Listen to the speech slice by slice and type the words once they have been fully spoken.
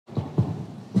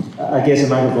I guess the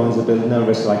microphone is a bit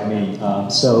nervous like me.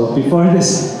 So before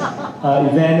this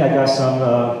event, I got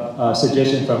some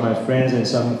suggestions from my friends and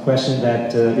some questions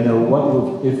that, what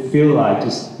would it feel like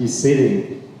to be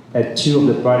sitting at two of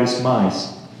the brightest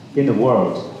minds in the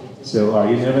world? So are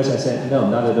you nervous? I said, no,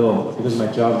 not at all, because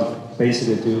my job is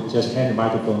basically to just hand the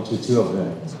microphone to two of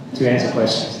them to answer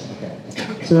questions.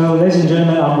 Okay. So ladies and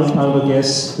gentlemen, honorable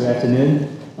guests, good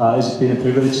afternoon. It's been a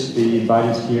privilege to be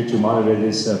invited here to moderate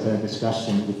this panel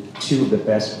discussion with two of the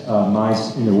best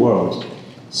minds in the world.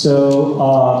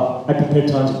 So I prepared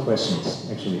tons of questions,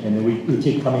 actually, and we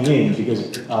keep coming in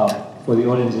because for the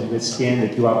audience, if they scan the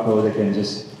QR code, they can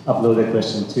just upload their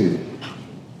question too.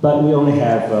 But we only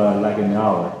have like an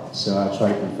hour, so I'll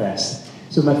try to be fast.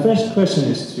 So my first question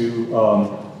is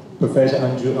to Professor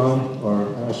Andrew Ng, or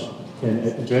I can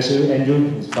address you,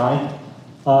 Andrew, it's fine.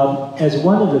 As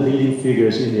one of the leading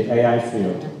figures in the AI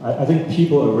field, I think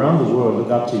people around the world look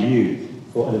up to you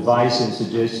for advice and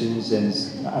suggestions,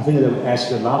 and I think they will ask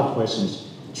you a lot of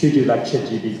questions, treat you like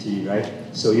ChatGPT, right?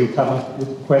 So you come up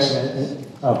with questions,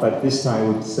 but this time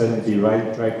would certainly be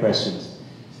right questions.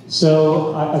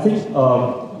 So I think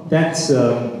that's,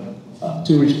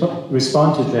 to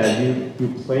respond to that, you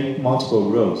play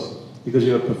multiple roles, because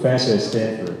you're a professor at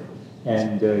Stanford,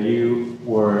 and you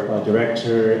were a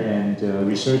director and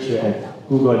researcher at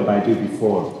Google and Baidu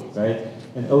before, right?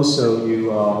 And also you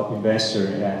are investor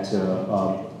at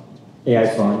AI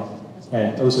Fund,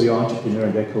 and also you're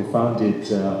entrepreneur that co-founded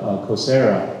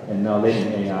Coursera and now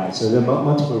Latent AI. So there are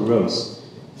multiple roles.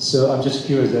 So I'm just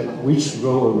curious that which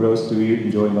role or roles do you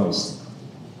enjoy most?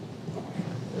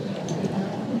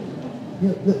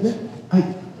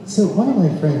 Yeah, so one of my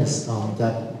friends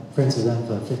that friends with them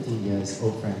for 15 years,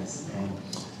 old friends,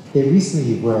 they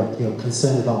recently were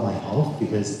concerned about my health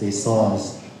because they saw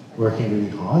us working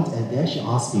really hard, and they actually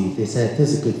asked me, they said,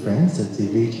 there's a good friend, so they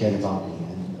really cared about me,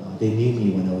 and they knew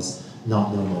me when I was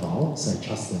not known at all, so I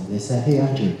trust them. They said, hey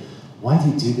Andrew, why do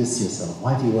you do this to yourself?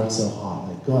 Why do you work so hard?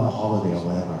 Like, go on a holiday or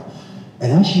whatever.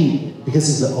 And actually, because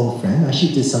it's an old friend, I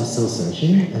actually did some soul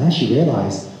searching, and actually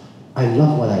realized I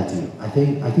love what I do. I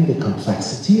think the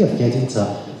complexity of getting to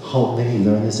help many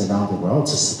learners around the world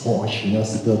to support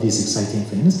entrepreneurs to build these exciting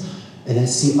things, and then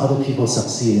see other people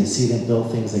succeed and see them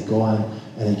build things that go on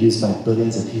and are used by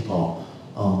billions of people.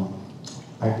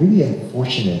 I really am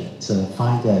fortunate to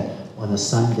find that on a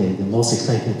Sunday, the most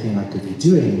exciting thing I could be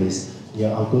doing is,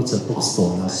 I'll go to a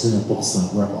bookstore and I'll sit in a bookstore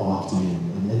and work all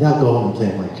afternoon, and then I'll go home and play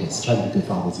with my kids, try to be a good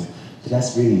father too. But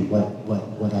that's really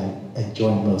what I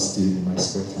enjoy most doing in my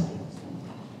spare time.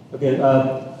 Okay,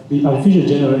 the artificial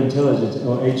general intelligence,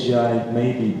 or AGI,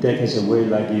 may be decades away,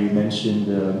 like you mentioned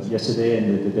yesterday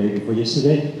and the day before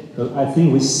yesterday. But I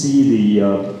think we see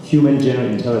the human general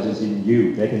intelligence in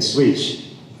you. They can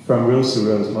switch from roles to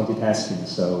roles, multitasking.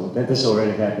 So that's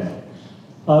already happening.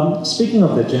 Speaking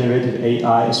of the generative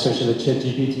AI, especially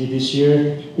ChatGPT this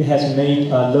year, it has made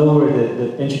lower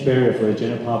the entry barrier for the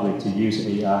general public to use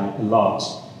AI a lot.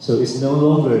 So it's no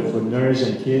longer for nerds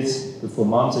and kids, but for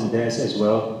moms and dads as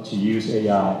well to use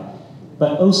AI.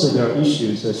 But also there are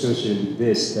issues associated with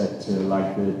this, that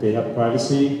like the data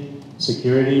privacy,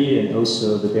 security, and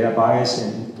also the data bias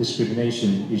and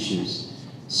discrimination issues.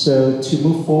 So to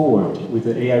move forward with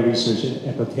the AI research and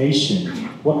application,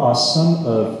 what are some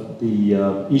of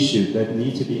the issues that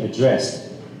need to be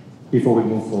addressed before we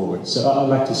move forward? So I'd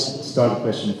like to start the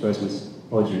question first with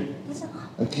Audrey.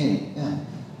 Okay, yeah.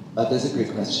 That's a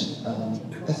great question.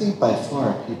 I think by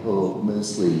far people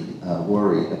mostly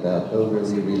worry about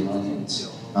overly reliant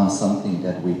on something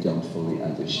that we don't fully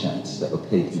understand, the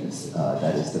opaqueness,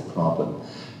 that is the problem.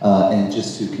 And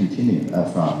just to continue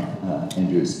from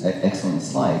Andrew's excellent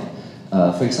slide,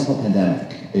 for example,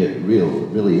 pandemic, it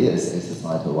really is a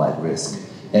societal-wide risk.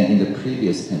 And in the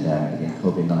previous pandemic, in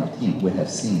COVID-19, we have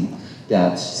seen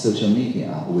that social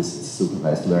media with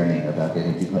supervised learning about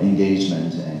getting people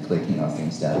engagement and clicking on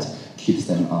things that keeps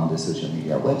them on the social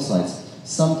media websites,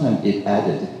 sometimes it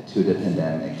added to the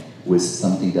pandemic with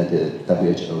something that the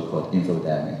WHO called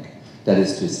infodemic. That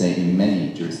is to say, in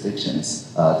many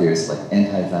jurisdictions, there's like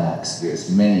anti-vax, there's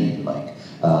many like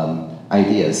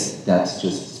ideas that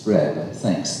just spread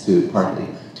thanks to partly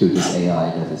to this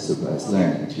AI that is supervised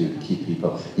learning to keep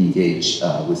people engaged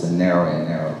with a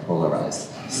narrow polarized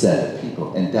set of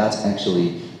people. And that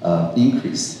actually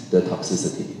increased the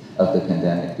toxicity of the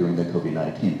pandemic during the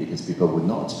COVID-19 because people would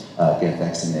not get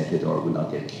vaccinated or would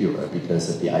not get cured because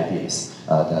of the ideas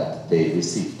that they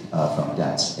received from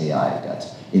that AI that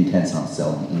intends on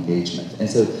selling engagement. And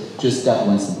so just that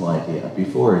one simple idea.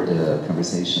 Before the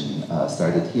conversation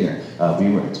started here,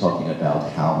 we were talking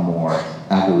about how more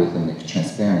algorithmic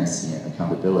transparency and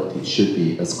accountability should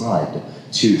be ascribed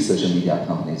to social media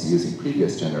companies using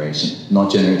previous generation, not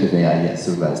generative AI yet,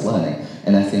 supervised learning.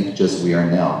 And I think just we are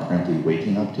now currently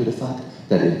waking up to the fact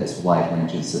that it has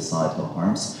wide-ranging societal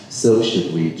harms. So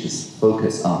should we just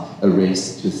focus on a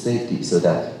race to safety so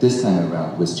that this time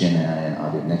around with Gen AI and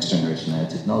other next generation AI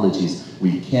technologies,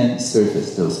 we can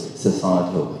surface those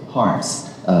societal harms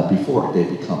before they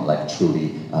become like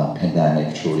truly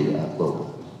pandemic, truly global.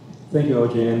 Thank you,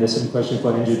 Audrey. And there's some question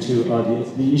for Andrew too.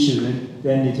 The issues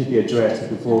that need to be addressed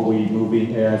before we move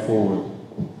in AI forward.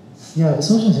 Yeah, the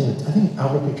social thing, I think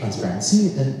algorithmic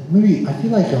transparency, and maybe I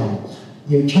feel like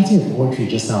chatting with Audrey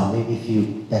just now made me feel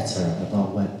better about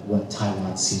what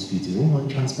Taiwan seems to be doing on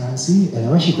transparency. And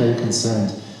I'm actually very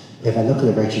concerned if I look at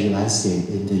the regulatory landscape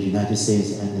in the United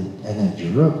States and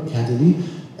in Europe, candidly,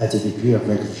 at the degree of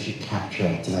regulatory capture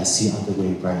that I see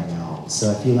underway right now. So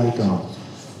I feel like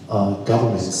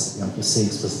governments, just say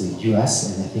explicitly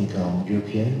US, and I think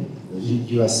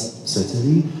US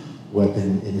certainly, we've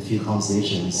been in a few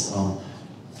conversations,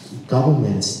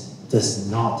 government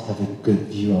does not have a good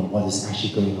view on what is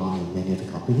actually going on in many of the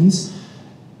companies.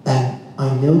 And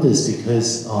I know this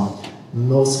because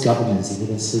most governments and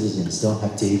even citizens don't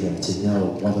have data to know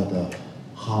what are the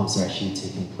harms are actually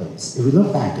taking place. If we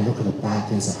look back and look at the bad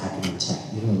things that happen in tech,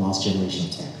 even the last generation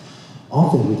of tech,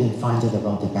 often we didn't find out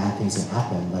about the bad things that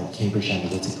happened, like Cambridge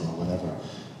Analytica or whatever,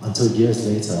 until years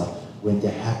later when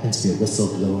there happened to be a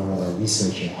whistleblower or a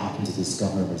researcher happened to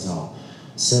discover a result.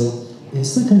 So in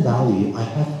Silicon Valley, I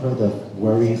have heard of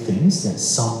worrying things that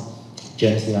some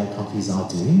generative AI companies are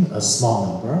doing, a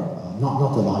small number,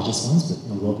 not the largest ones,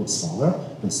 but a little bit smaller,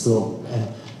 but still,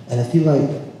 and I feel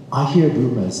like I hear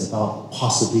rumors about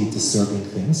possibly disturbing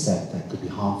things that could be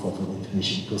harmful for the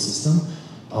information ecosystem.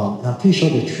 And I'm pretty sure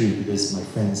they're true because my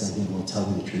friends, I think, will tell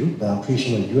me the truth, but I'm pretty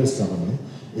sure the US government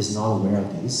is not aware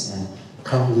of these and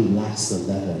currently lacks the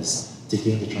levers to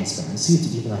gain the transparency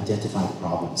to even identify the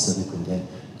problems so they can then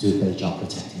do a better job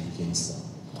protecting against them.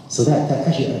 So that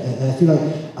actually, and I feel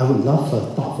like I would love for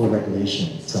thoughtful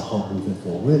regulation to help move it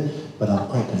forward, but I'm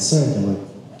quite concerned that we're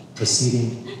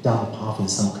proceeding down the path in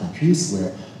some countries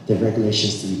where the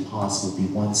regulations to be passed would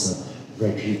be once a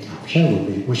regulatory capture,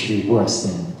 which would be worse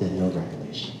than no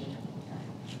regulation.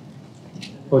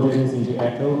 Or do you have anything to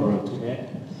echo or to add?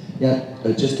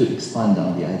 Yeah, just to expand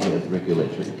on the idea of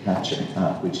regulatory capture,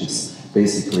 which is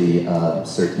basically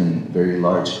certain very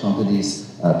large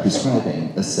companies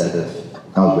prescribing a set of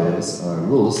guardrails or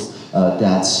rules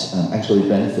that actually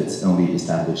benefits only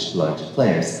established large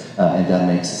players, and that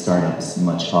makes startups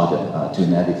much harder to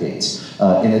navigate.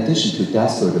 In addition to that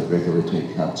sort of regulatory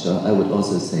capture, I would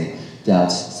also say that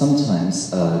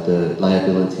sometimes the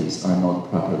liabilities are not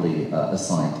properly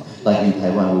assigned. Like in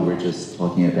Taiwan, we were just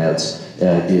talking about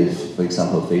if, for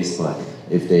example, Facebook,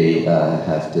 if they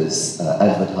have this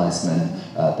advertisement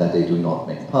that they do not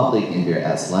make public in their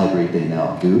ads library, they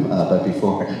now do, but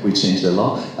before we changed the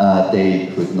law,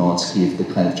 they could not give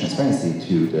the kind of transparency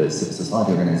to the civil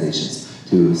society organizations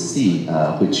to see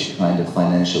which kind of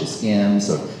financial scams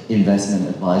or investment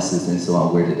advices and so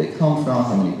on, where did they come from,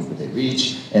 how many people they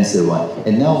reach, and so on.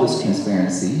 And now with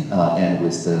transparency and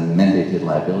with the mandated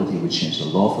liability, we changed the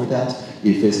law for that.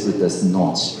 If Facebook does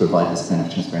not provide this kind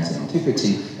of transparency and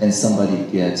integrity, and somebody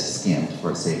gets scammed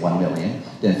for, say, 1 million,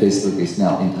 then Facebook is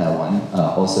now in Taiwan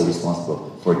also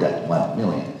responsible for that 1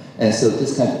 million. And so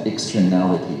this kind of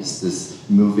externalities, this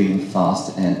moving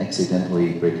fast and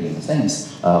accidentally breaking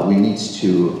things, we need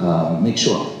to make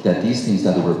sure that these things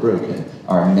that were broken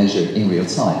are measured in real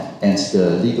time, and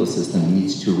the legal system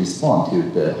needs to respond to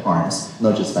the harms,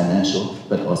 not just financial,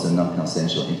 but also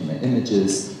non-consensual intimate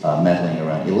images, meddling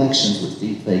around elections with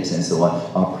deepfakes and so on,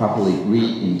 are properly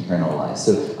re-internalized.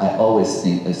 So I always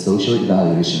think a social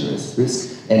evaluation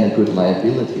risk and a good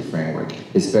liability framework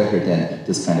is better than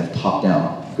this kind of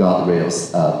top-down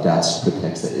guardrails that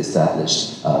protects the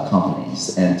established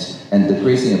companies. And the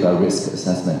great thing about risk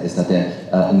assessment is that then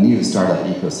a new startup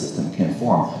ecosystem can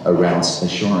form around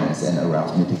assurance and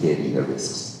around mitigating the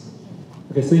risks.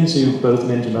 Okay, things you both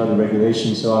mentioned about the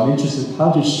regulation, so I'm interested,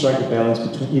 how do you strike a balance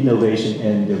between innovation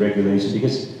and the regulation?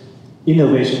 Because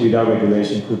innovation without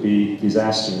regulation could be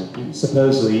disaster.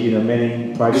 Supposedly,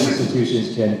 many private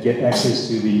institutions can get access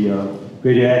to the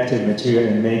radioactive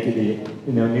material and make it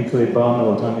a nuclear bomb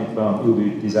or atomic bomb. It will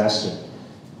be a disaster.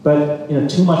 But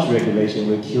too much regulation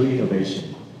will kill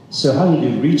innovation. So how do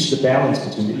you reach the balance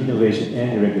between the innovation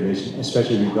and the regulation,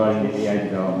 especially regarding the AI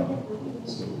development?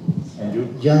 So, Andrew?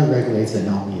 You're a regulator,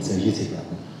 not me, so you take that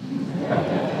one.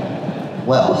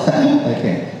 Well,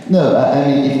 okay. No, I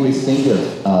mean, if we think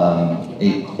of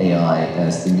AI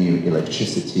as the new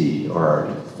electricity or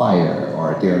fire, or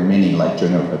there are many like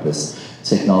general purpose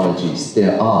technologies,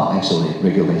 there are actually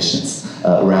regulations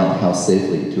around how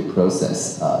safely to process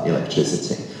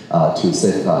electricity to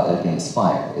safeguard against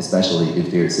fire, especially if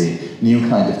there's a new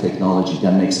kind of technology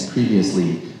that makes previously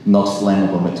not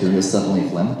flammable materials suddenly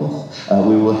flammable.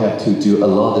 We will have to do a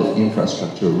lot of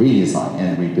infrastructure redesign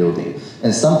and rebuilding.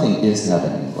 And something is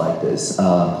happening like this.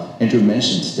 Andrew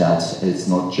mentioned that it's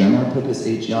not general purpose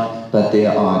AGI, but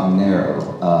there are narrow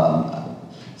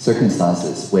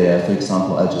circumstances where, for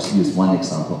example, I'll just use one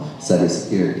example,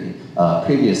 cybersecurity.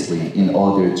 Previously, in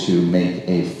order to make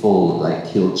a full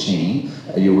kill chain,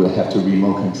 you will have to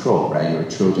remote control, right, your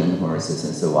Trojan horses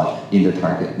and so on in the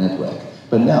target network.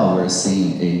 But now we're seeing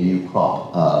a new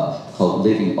crop called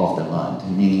living off the land,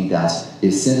 meaning that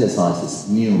it synthesizes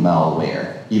new malware,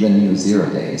 even new 0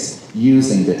 days,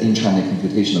 using the intranet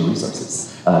computational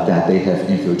resources that they have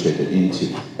infiltrated into.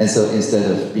 And so instead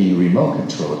of being remote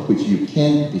controlled, which you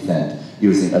can defend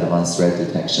using advanced threat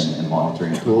detection and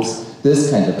monitoring tools,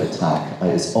 this kind of attack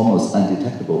is almost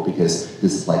undetectable because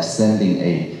this is like sending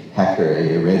a hacker,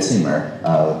 a red teamer,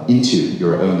 into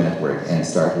your own network and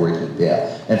start working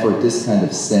there. And for this kind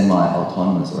of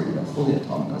semi-autonomous or even fully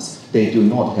autonomous, they do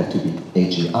not have to be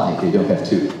AGI. They don't have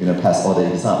to pass all the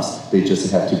exams. They just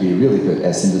have to be really good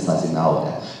at synthesizing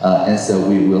malware. And so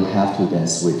we will have to then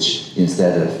switch,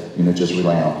 instead of just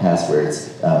relying on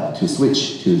passwords, to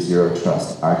switch to zero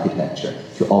trust architecture,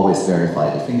 to always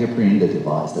verify the fingerprint, the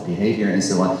device, the behavior, and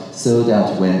so on, so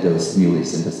that when those newly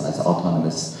synthesized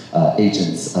autonomous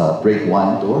agents break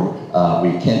one door,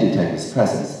 we can detect its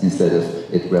presence instead of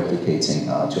it replicating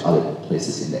to other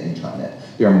places in the intranet.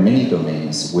 There are many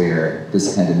domains where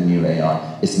this kind of new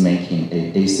AI is making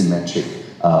an asymmetric,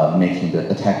 making the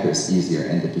attackers easier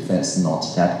and the defense not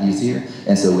that easier.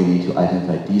 And so we need to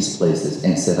identify these places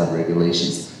and set up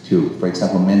regulations to, for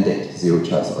example, mandate zero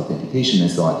trust authentication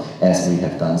and so on, as we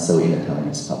have done so in the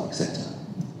Taiwanese public sector.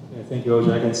 Yeah, thank you,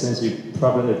 Ozha. I can sense you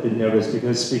probably a bit nervous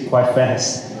because you speak quite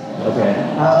fast. Okay.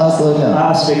 I'll slow down.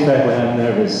 I speak back when I'm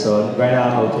nervous, so right now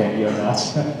I'm okay. You're not.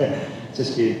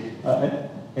 Just kidding.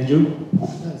 Andrew?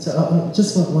 So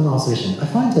just one observation. I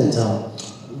find that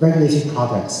regulating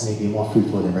products may be more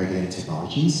fruitful than regulating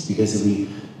technologies, because if we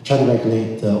try to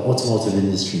regulate the automotive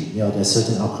industry, there are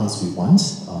certain outcomes we want,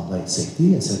 like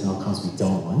safety, and certain outcomes we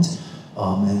don't want.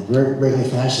 And regulating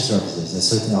financial services, there's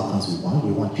certain outcomes we want.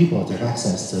 We want people to have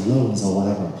access to loans or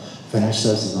whatever, financial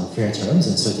services on fair terms,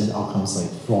 and certain outcomes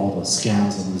like fraud or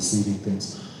scams or misleading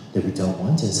things that we don't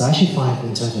want. And so I actually find,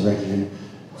 in terms of regulatory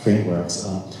frameworks,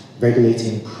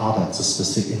 regulating products or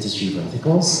specific industry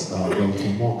verticals, where we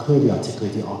can more clearly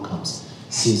articulate the outcomes,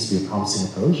 seems to be a promising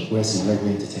approach, whereas in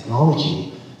regulating the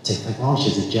technology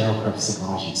is a general purpose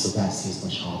technology, so that seems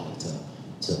much harder to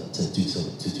do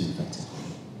effectively.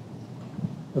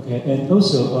 Okay, and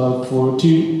also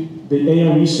the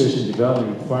AI research and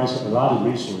development requires a lot of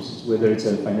resources, whether it's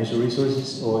financial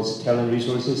resources or it's talent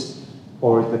resources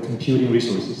or the computing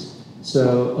resources.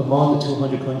 So among the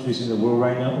 200 countries in the world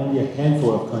right now, only a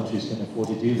handful of countries can afford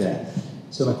to do that.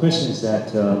 So my question is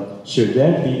that, should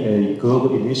there be a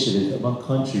global initiative among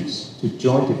countries to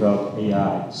joint develop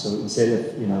AI? So instead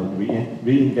of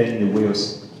reinventing the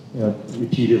wheels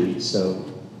repeatedly. So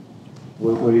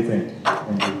what do you think,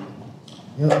 Andrew?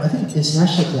 I think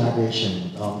international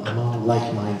collaboration among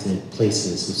like-minded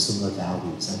places with similar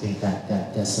values, I think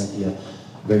that's certainly a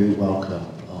very welcome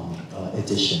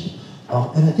addition.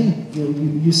 And I think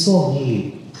you saw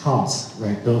me prompt,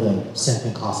 right, build a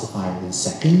sentiment classifier in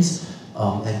seconds,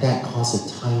 and that costs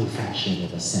a tiny fraction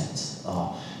of a cent.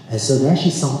 And so there are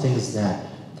actually some things that,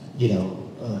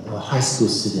 a high school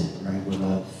student, right, with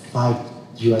a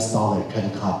 $5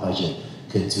 credit card budget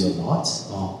could do a lot.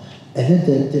 And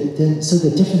then so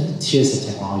the different tiers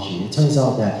of technology, it turns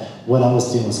out that what I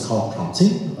was doing was called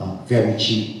prompting, very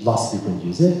cheap, lots of people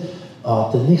use it.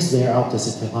 The next layer out, there's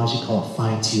a technology called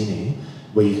fine-tuning,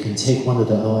 where you can take one of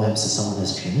the LLMs that someone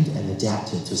has trained and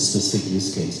adapt it to a specific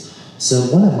use case. So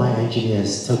one of my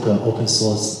engineers took an open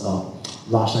source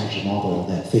large language model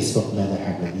that Facebook Meta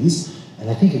had released, and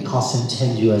I think it cost him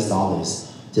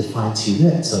 $10 to fine-tune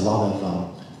it to a lot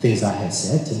of things I had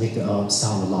said to make the LLM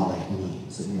sound a lot like me.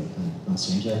 So, kind of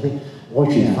strange. I think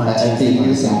I've been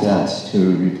using that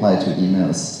to reply to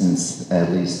emails since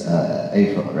at least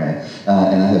April, right?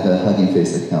 And I have a Hugging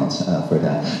Face account for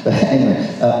that. But anyway,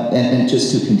 and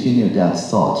just to continue that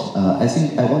thought, I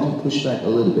think I want to push back a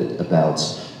little bit about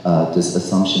this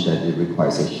assumption that it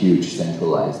requires a huge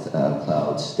centralized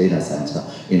cloud data center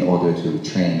in order to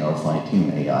train or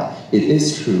fine-tune AI. It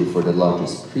is true for the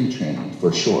largest pre-training,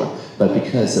 for sure, but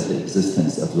because of the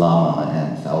existence of Llama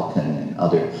and Falcon and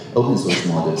other open source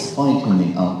models,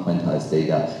 fine-tuning unquantized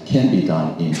data can be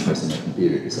done in personal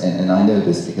computers. And I know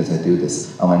this because I do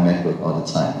this on my MacBook all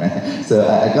the time, right? So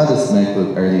I got this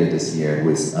MacBook earlier this year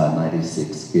with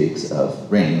 96 gigs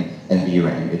of RAM and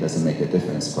VRAM. It doesn't make a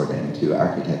difference for the M2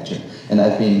 architecture. And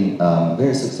I've been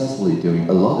very successfully doing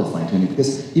a lot of fine-tuning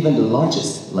because even the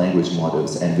largest language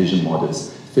models and vision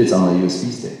models fits on a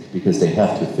USB stick because they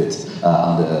have to fit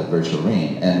on the virtual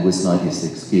RAM. And with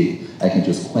 96 gig, I can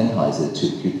just quantize it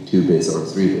to 2 bits or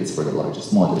 3 bits for the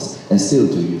largest models and still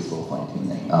do useful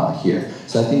fine-tuning here.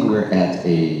 So I think we're at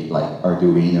a like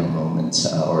Arduino moment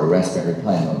or a Raspberry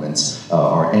Pi moment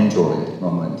or Android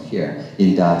moment here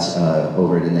in that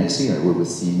over the next year we will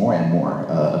see more and more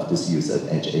of this use of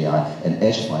edge AI and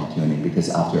edge fine-tuning because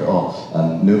after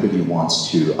all, nobody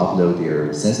wants to upload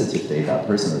their sensitive data,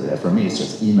 personal data. For me, it's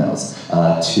just emails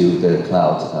to the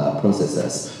cloud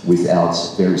processors without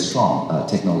very strong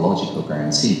technological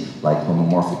guarantee like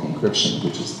homomorphic encryption,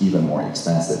 which is even more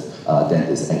expensive than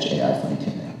this edge AI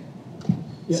fine-tuning.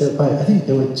 Yeah. So, but I think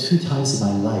there were 2 times in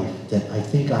my life that I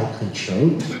think I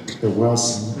controlled the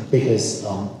world's biggest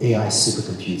AI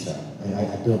supercomputer.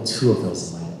 I built 2 of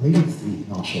those in my life, maybe 3,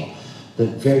 not sure. But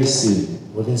very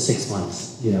soon, within 6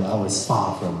 months, I was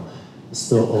far from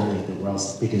still owning the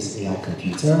world's biggest AI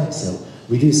computer. So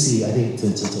we do see, I think,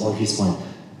 to Audrey's point,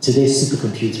 today's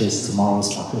supercomputer is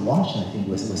tomorrow's pocket watch, and I think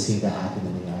we're seeing that happen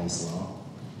in AI as well.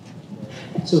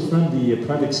 So from the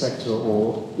private sector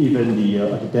or even the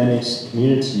academics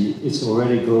community, it's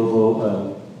already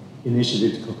global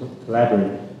initiative to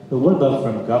collaborate. But what about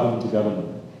from government to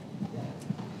government?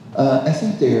 I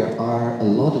think there are a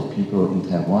lot of people in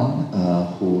Taiwan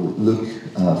who look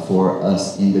for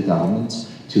us in the government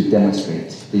to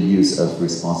demonstrate the use of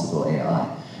responsible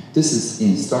AI. This is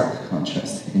in stark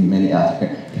contrast in many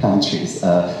other countries.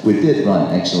 We did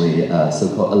run actually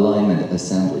so-called alignment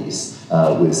assemblies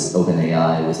with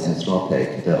OpenAI, with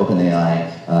Anthropic. The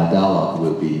OpenAI dialogue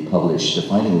will be published, the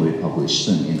finding will be published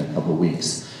soon in a couple of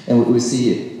weeks. And we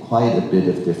see quite a bit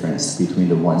of difference between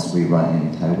the ones we run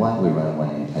in Taiwan, we run one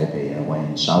in Taipei and one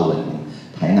in Shaolin in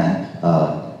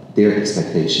Tainan. Their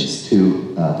expectations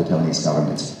to the Taiwanese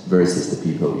government versus the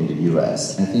people in the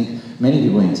US. I think many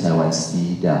people in Taiwan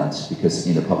see that because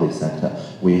in the public sector,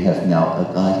 we have now a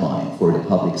guideline for the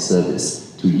public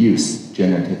service to use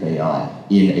generative AI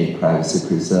in a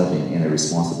privacy-preserving and a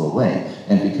responsible way.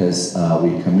 And because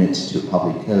we commit to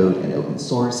public code and open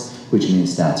source, which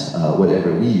means that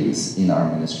whatever we use in our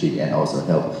ministry and also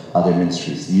help other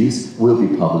ministries use will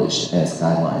be published as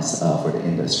guidelines for the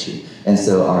industry. And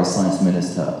so our science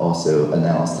minister also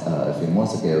announced a few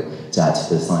months ago that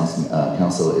the Science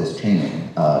Council is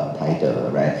training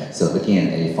Taide, right? So again,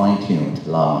 a fine-tuned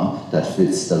Llama that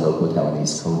fits the local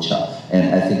Taiwanese culture.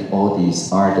 And I think all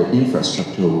these are the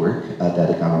infrastructural work that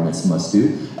the governments must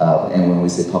do. And when we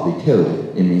say public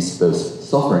code, it means both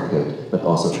software code, but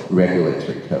also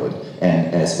regulatory code.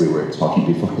 And as we were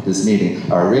talking before this meeting,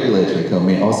 our regulatory code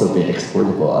may also be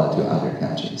exportable to other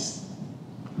countries.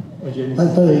 By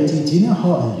the way, do you know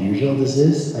how unusual this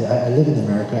is? I live in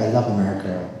America, I love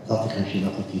the country,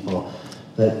 love the people,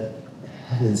 but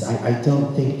heavens, I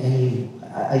don't think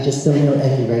I just don't know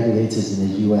any regulators in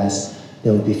the US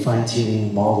that would be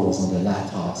fine-tuning models on their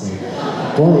laptops.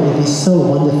 And boy, it'd be so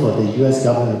wonderful if the US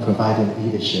government provided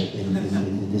leadership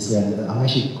in this way. I'm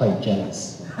actually quite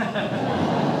jealous.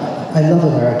 I love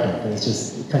America, but it's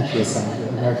just the country is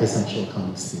America's central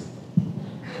comes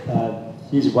to.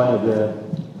 He's one of the,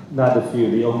 not the few,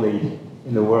 the only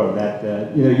in the world that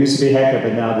used to be hacker,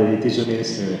 but now the digital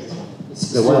minister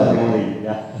is the one and only.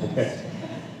 Yeah.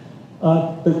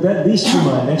 But that leads to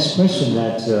my next question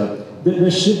that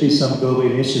there should be some global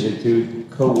initiative to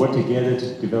co-work together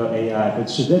to develop AI, but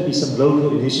should there be some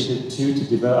local initiative too to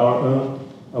develop our own,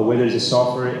 whether it's a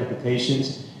software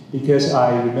applications? Because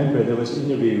I remember there was an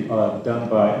interview done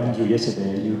by Andrew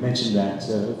yesterday. You mentioned that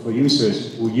for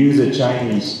users who use the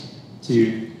Chinese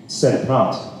to set a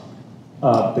prompt,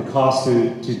 the cost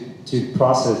to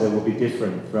process it will be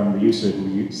different from the user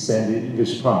who send the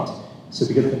English prompt. So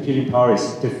because computing power is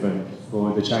different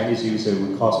for the Chinese user, it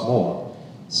would cost more.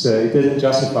 So it doesn't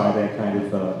justify that kind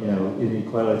of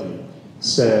inequality.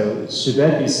 So should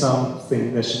that be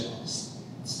something that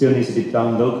still needs to be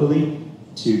done locally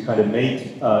to kind of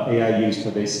make AI use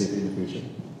pervasive in the future?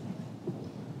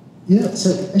 Yeah,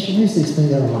 so actually, just to explain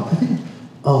that remark, I think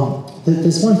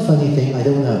there's one funny thing, I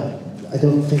don't know I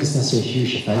don't think it's necessarily a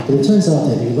huge effect, but it turns out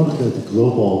that if you look at the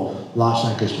global large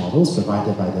language models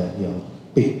provided by the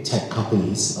big tech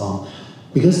companies,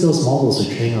 because those models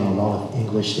are trained on a lot of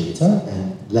English data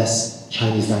and less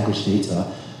Chinese language data,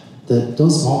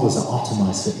 those models are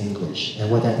optimized for English. And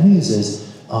what that means is,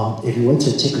 if you were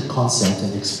to take a concept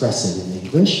and express it in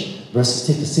English versus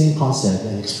take the same concept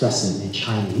and express it in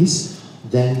Chinese,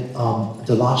 then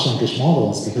the large language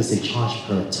models, because they charge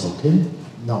per token,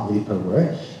 not really per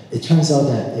word, it turns out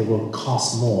that it will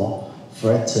cost more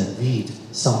for it to read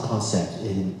some concept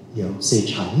in, say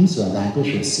Chinese or a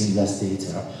language with seeing less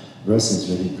data versus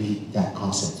really read that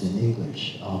concept in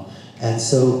English. And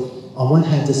so on one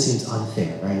hand, this seems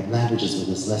unfair, right? Languages where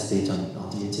there's less data on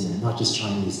the internet, not just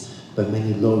Chinese, but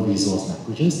many low-resource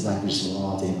languages with a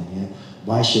lot of data on here.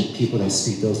 Why should people that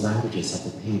speak those languages have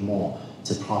to pay more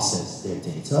to process their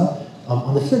data?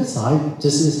 On the flip side,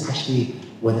 this is actually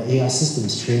when the AI system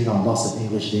is trained on lots of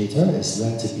English data, it's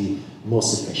learned to be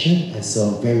most efficient, and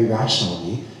so very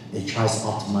rationally, it tries to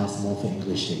optimize more for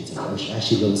English data, which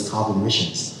actually lowers carbon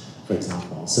emissions, for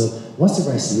example. So what's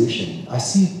the right solution? I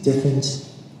see different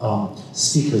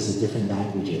speakers of different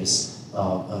languages,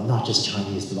 not just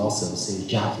Chinese, but also, say,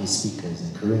 Japanese speakers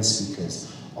and Korean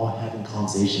speakers, all having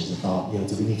conversations about,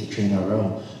 do we need to train our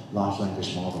own large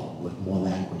language model with more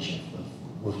language,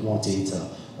 with more data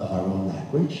of our own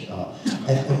language.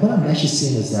 And what I'm actually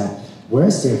seeing is that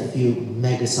whereas there are a few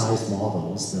mega-sized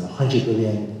models, the 100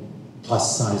 billion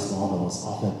plus size models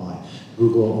offered by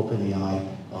Google, OpenAI,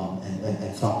 and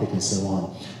Anthropic and so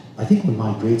on, I think we're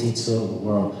migrating to a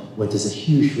world where there's a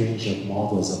huge range of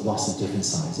models of lots of different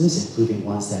sizes, including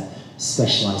ones that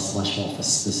specialize much more for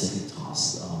specific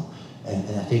tasks. And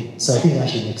I think it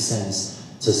actually makes sense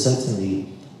to certainly,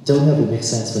 don't know if it makes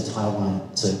sense for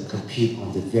Taiwan to compete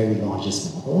on the very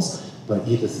largest models, but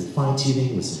either through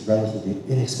fine-tuning, which is relatively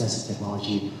inexpensive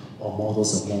technology, or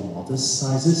models of more modest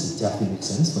sizes, it definitely makes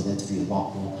sense for there to be a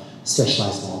lot more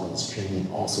specialized models trained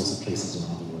in all sorts of places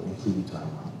around the world, including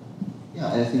Taiwan.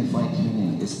 Yeah, I think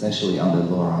fine-tuning, especially on the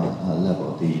lower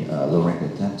level, the low-rank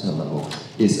adapter level,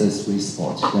 is a sweet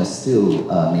spot that still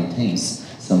maintains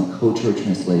some cultural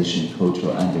translation,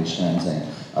 cultural understanding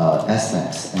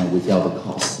aspects, and without the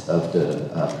cost of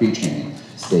the pre-training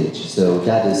stage. So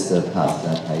that is the path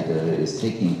that HyDe is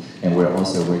taking, and we're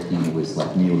also working with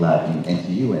like New Lab in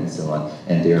NTU and so on,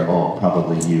 and they're all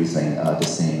probably using the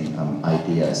same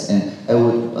ideas. And I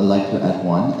would like to add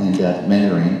one, and that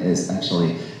Mandarin is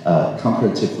actually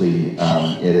comparatively,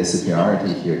 it is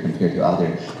superiority here compared to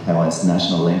other Taiwan's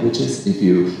national languages. If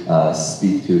you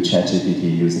speak to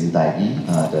ChatGPT using Dai,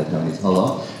 the Taiwanese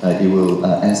Hello, it will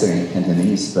answer in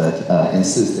Cantonese, but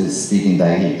insists it's speaking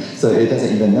Dai, so it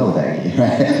doesn't even know Dai,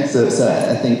 right? So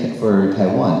I think for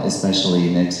Taiwan, especially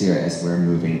next year as we're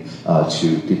moving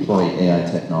to deploy AI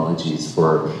technologies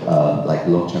for like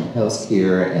long-term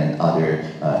healthcare and other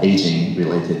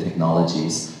aging-related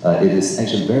technologies, it is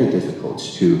actually very difficult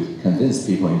to convince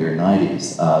people in their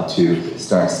 90s to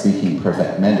start speaking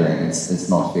perfect Mandarin. It's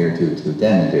not fair to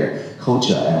them and their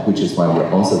culture, which is why we're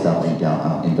also doubling down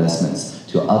on investments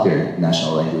to other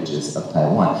national languages of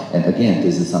Taiwan. And again,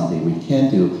 this is something we can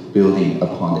do building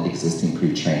upon the existing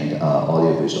pre-trained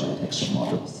audiovisual and textual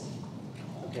models.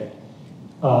 Okay.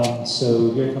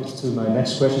 So here comes to my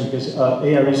next question, because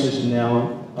AI research is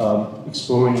now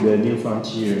exploring the new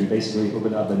frontier and basically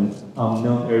open up an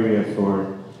unknown area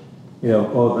for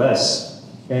all of us.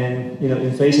 And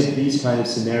in face of these kind of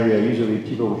scenario, usually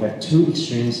people will have two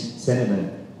extreme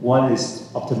sentiment. One is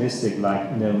optimistic,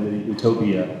 like the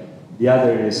utopia. The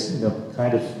other is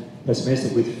kind of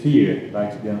pessimistic with fear,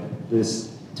 like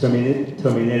this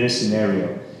Terminator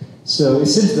scenario. So it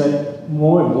seems that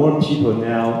more and more people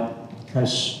now kind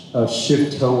of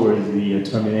shift towards the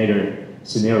Terminator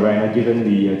scenario right now, given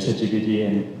the ChatGPT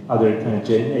and other kind of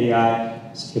Gen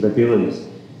AI capabilities.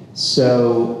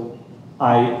 So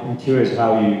I am curious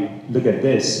how you look at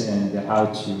this and how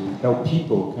to help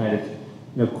people kind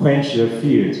of quench their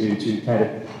fear, to kind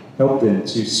of help them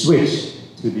to switch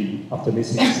to the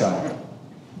optimistic side.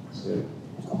 So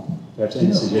perhaps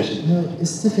any suggestion?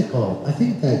 It's difficult. I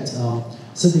think that,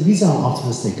 so the reason I'm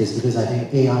optimistic is because I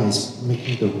think AI is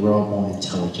making the world more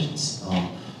intelligent.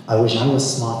 I wish I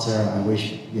was smarter. I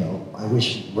wish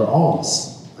we're all,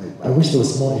 I wish there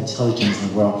was more intelligence in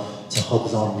the world to help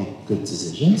us all make good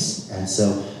decisions. And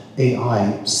so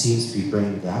AI seems to be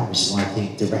bringing that, which is why I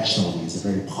think directionally it's a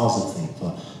very positive thing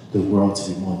for the world to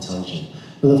be more intelligent.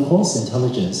 But of course,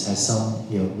 intelligence has some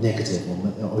negative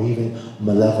or even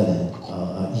malevolent,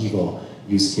 evil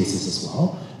use cases as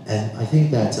well. And I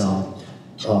think that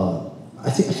I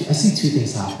see two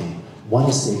things happening. One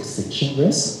is the extinction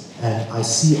risk, And I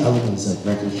see elements of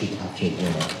regulatory capture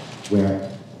there,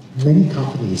 where many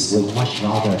companies would much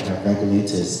rather have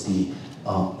regulators be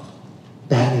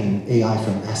banning AI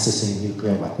from accessing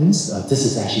nuclear weapons. This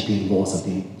is actually being laws are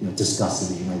being discussed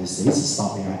in the United States to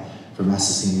stop AI from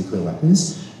accessing nuclear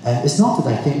weapons. And it's not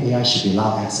that I think AI should be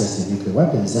allowed access to nuclear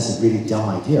weapons. That's a really dumb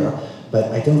idea.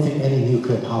 But I don't think any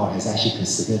nuclear power has actually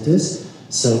considered this.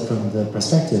 So from the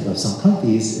perspective of some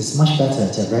countries, it's much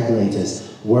better to have regulators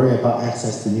worry about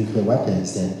access to nuclear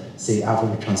weapons than, say,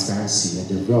 algorithmic transparency and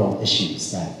the real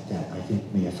issues that I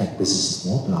think may affect businesses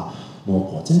more, but are more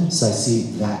important. So I see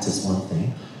that as one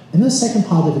thing. And the second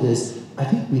part of it is, I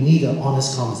think we need an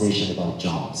honest conversation about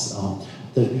jobs.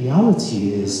 The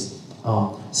reality is,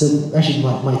 so actually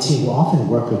my team will often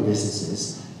work with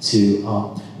businesses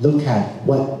to look at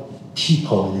what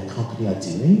people in a company are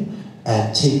doing,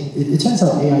 and it turns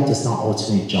out AI does not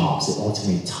automate jobs, it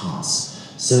automates tasks.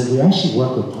 So we actually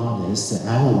work with partners to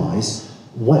analyze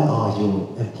what are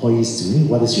your employees doing,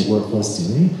 what is your workforce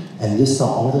doing, and list out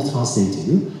all the tasks they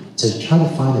do to try to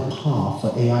find a path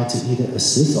for AI to either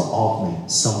assist or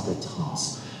augment some of the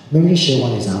tasks. Maybe to share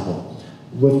one example.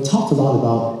 We've talked a lot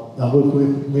about,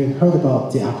 we've heard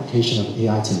about the application of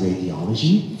AI to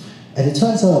radiology. And it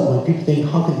turns out when people think,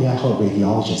 how can AI help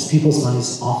radiologists? People's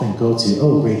minds often go to,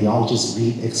 oh, radiologists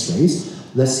read x-rays.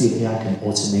 Let's see if AI can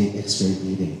automate x-ray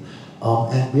reading.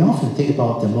 And we often think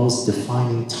about the most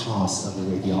defining task of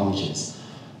a radiologist.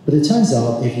 But it turns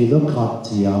out, if you look at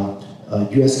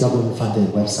the US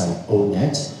government-funded website,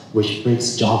 ONET, which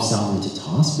breaks jobs down into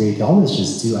tasks,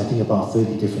 radiologists do, I think, about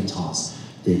 30 different tasks.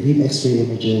 They read x-ray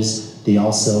images, they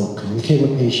also communicate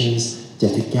with patients, they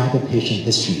have to gather patient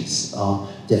histories.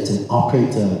 They have to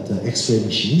operate the x-ray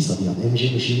machines or the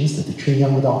imaging machines, they have to train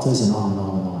younger doctors, and on and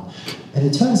on and on. And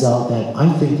it turns out that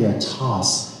I think there are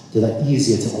tasks that are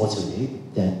easier to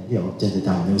automate than the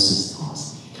diagnosis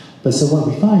tasks. But so what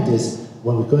we find is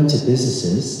when we go into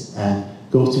businesses and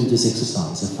go through this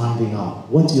exercise of finding out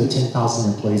what do your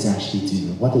 10,000 employees actually do,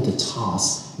 and what are the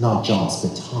tasks, not jobs,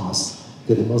 but tasks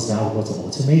that are the most valuable to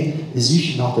automate, is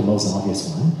usually not the most obvious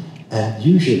one. And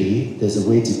usually there's a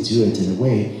way to do it in a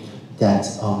way that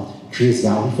creates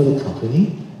value for the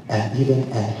company and even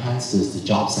enhances the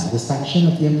job satisfaction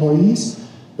of the employees.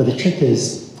 But the trick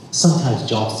is, sometimes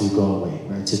jobs do go away,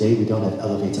 right? Today we don't have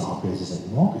elevator operators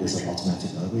anymore because of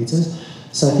automatic elevators.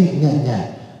 So I think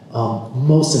net-net,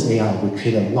 most of AI would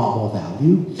create a lot more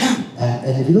value.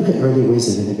 And if you look at early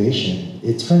ways of innovation,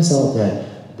 it turns out that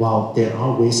while there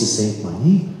are ways to save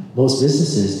money, most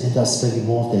businesses end up spending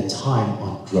more of their time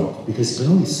on growth because you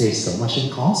can only save so much in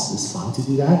cost. It's fun to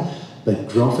do that, but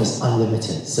growth is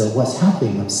unlimited. So what's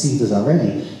happening, I'm seeing this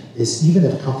already, is even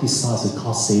if a company starts with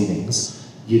cost savings,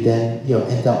 you then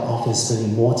end up often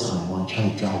spending more time on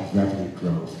trying to drive revenue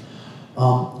growth.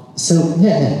 So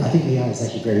I think AI is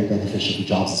actually very beneficial for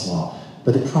jobs as well.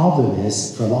 But the problem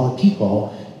is, for a lot of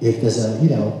people, if there's a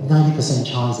 90%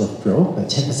 chance of growth, but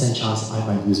 10% chance I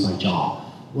might lose my job,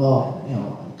 well,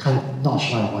 I'm kind of not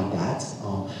sure I want that.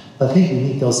 But I think we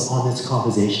need those honest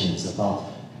conversations about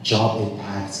job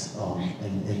impact,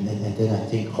 and then I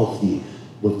think hopefully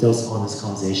with those honest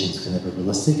conversations we can have a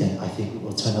realistic, and I think it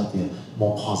will turn out to be a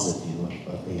more positive view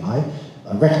of AI,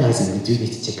 recognizing we do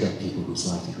need to take care of people whose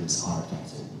livelihoods are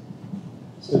affected.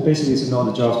 So basically it's not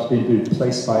the jobs being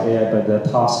replaced by AI, but the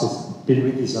task has been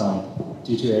redesigned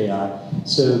due to AI.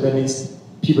 So that means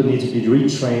people need to be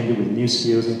retrained with new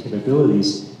skills and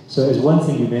capabilities. So as one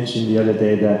thing you mentioned the other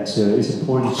day, that it's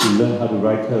important to learn how to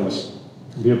write codes,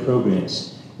 computer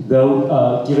programs.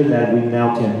 Though, given that we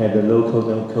now can have the low-code,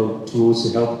 no-code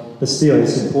tools to help, but still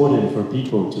it's important for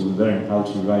people to learn how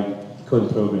to write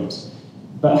code programs.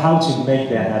 But how to make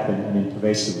that happen,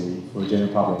 pervasively for the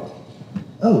general public?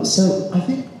 Oh, so I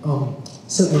think,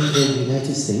 so in the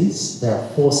United States, there are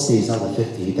 4 states out of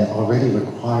 50 that already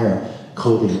require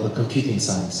coding or computing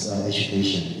science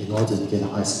education in order to get a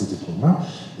high school diploma.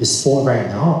 It's 4 right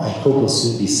now. I hope it will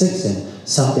soon be 6, and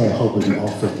someday I hope it will be all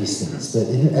 50 states. But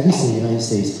at least in the United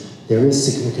States, there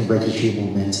is significant regulatory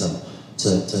momentum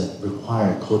to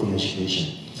require coding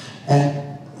education.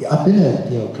 And I've been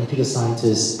a computer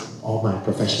scientist all my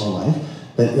professional life,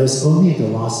 but it was only in the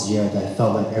last year that I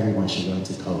felt like everyone should learn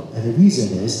to code. And the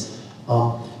reason is,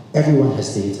 everyone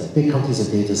has data. Big companies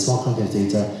have data, small companies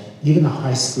have data. Even a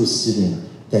high school student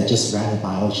that just ran a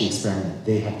biology experiment,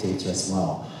 they have data as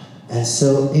well. And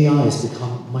so AI has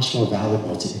become much more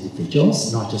valuable to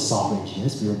individuals, not just software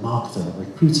engineers. You're a marketer, a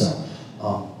recruiter,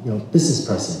 business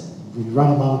person. You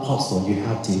run a mom and pop store, you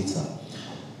have data.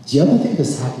 The other thing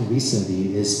that's happened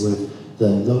recently is with the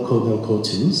low-code, no-code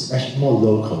tools, actually more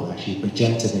low-code actually, but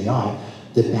generative AI,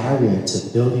 the barrier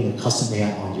to building a custom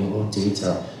AI on your own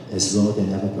data is lower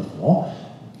than ever before.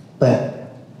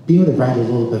 But being able to write a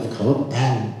little bit of code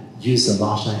and use a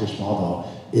large language model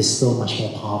is still much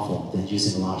more powerful than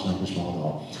using a large language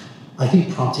model. I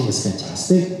think prompting is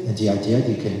fantastic, and the idea that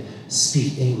you can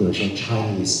speak English or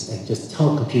Chinese and just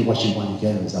tell the computer what you want to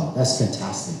get a result, that's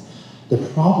fantastic. The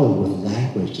problem with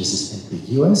language is it's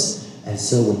ambiguous, and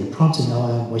so when you prompt an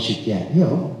LLM what you get,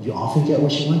 you often get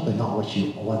what you want, but not what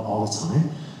you want all the time.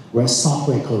 Whereas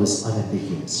software code is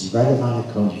unambiguous. You write a line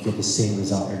of code, you get the same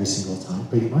result every single time,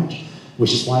 pretty much.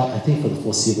 Which is why I think for the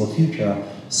foreseeable future,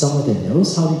 someone that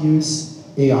knows how to use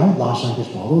AI, large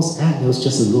language models, and knows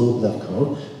just a little bit of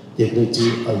code, they're going to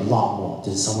do a lot more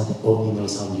than someone that only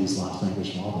knows how to use large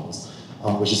language models.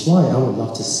 Which is why I would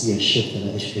love to see a shift in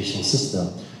the educational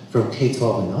system from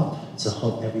K-12 and up to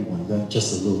help everyone learn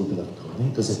just a little bit of coding,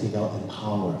 because I think that will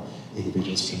empower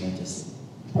individuals tremendously.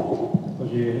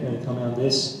 Would you comment on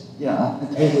this? Yeah, I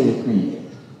totally agree.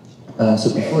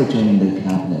 So before joining the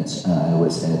cabinet, I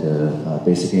was at a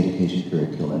basic education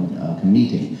curriculum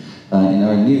committee. In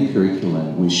our new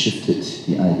curriculum, we shifted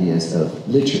the ideas of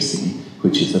literacy,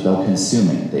 which is about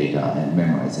consuming data and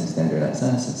memorizing standardized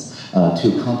answers,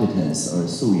 to competence or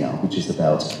素养, which is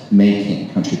about making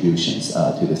contributions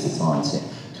to the society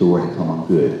toward a common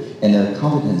good. And a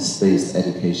competence-based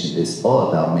education is all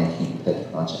about making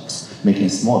pet projects, making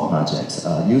small projects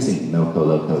using no-code,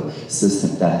 low-code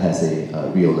system that has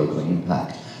a real local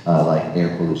impact, like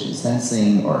air pollution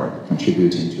sensing or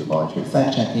contributing to voluntary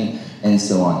fact-checking, and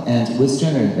so on. And with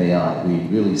generative AI, we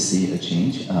really see a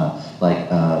change.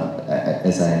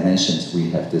 As I mentioned, we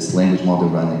have this language model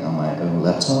running on my own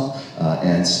laptop,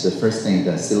 and the first thing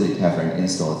that Silly Tavern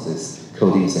installs is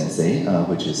Coding Sensei,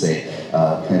 which is a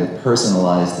kind of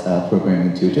personalized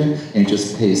programming tutor, and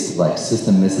just paste like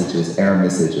system messages, error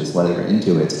messages, whatever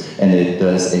into it, and it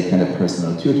does a kind of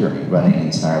personal tutoring running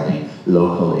entirely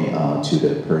locally to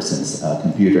the person's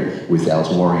computer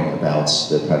without worrying about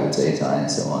the private data and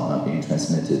so on being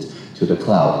transmitted to the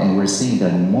cloud. And we're seeing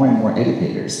that more and more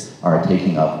educators are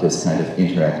taking up this kind of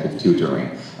interactive tutoring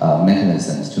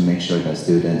mechanisms to make sure that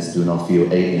students do not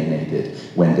feel alienated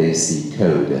when they see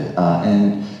code.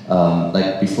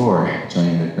 Like before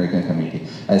joining the curriculum committee,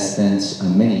 I spent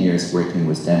many years working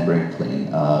with Dan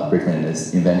Bricklin. Bricklin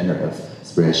is inventor of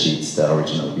spreadsheets, the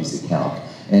original VisiCalc.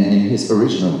 And in his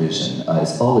original vision,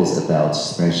 it's always about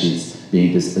spreadsheets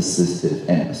being this assistive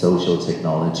and social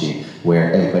technology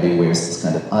where everybody wears this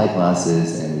kind of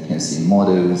eyeglasses and we can see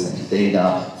models and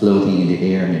data floating in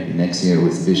the air. Maybe next year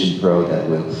with Vision Pro that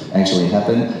will actually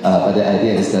happen. But the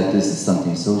idea is that this is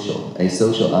something social, a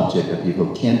social object that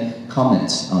people can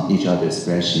comment on each other's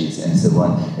spreadsheets and so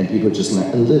on. And people just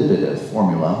learn a little bit of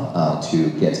formula to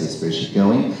get the spreadsheet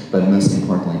going. But most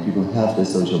importantly, people have the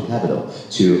social capital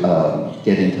to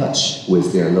get in touch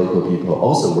with their local people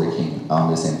also working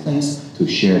on the same things, to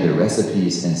share their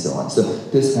recipes and so on. So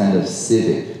this kind of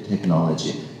civic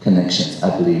technology connections,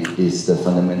 I believe, is the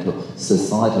fundamental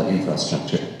societal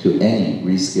infrastructure to any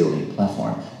reskilling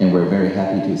platform. And we're very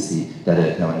happy to see that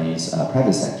the Taiwanese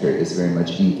private sector is very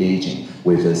much engaging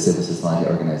with the civil society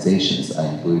organizations,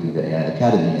 including the AI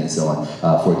Academy and so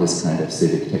on, for this kind of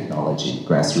civic technology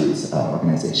grassroots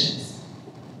organizations.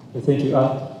 Thank you.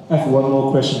 I have one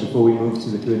more question before we move to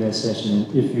the Q&A session.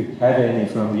 If you have any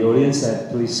from the audience,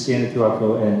 please scan the QR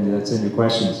code and send your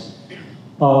questions.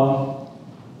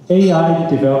 AI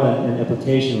development and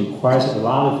application requires a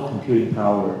lot of computing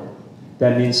power.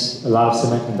 That means a lot of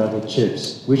semiconductor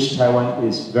chips, which Taiwan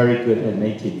is very good at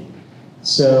making.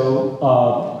 So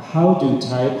how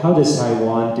does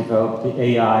Taiwan develop the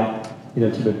AI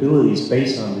capabilities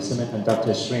based on the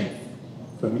semiconductor strength?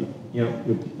 From your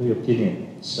opinion.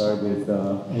 Start with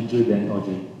Andrew, then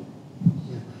Audrey.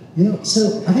 Yeah.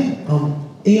 So I think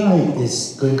AI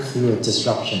is going through a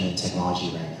disruption in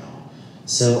technology right now.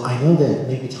 So I know that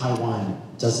maybe Taiwan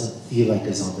doesn't feel like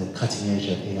it's on the cutting edge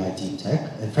of AI deep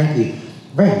tech. And frankly,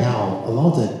 right now, a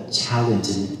lot of the talent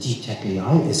in deep tech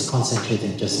AI is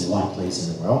concentrated in just one place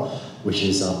in the world, which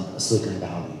is Silicon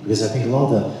Valley. Because I think a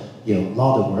lot of the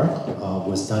work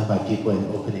was done by people in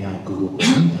OpenAI and Google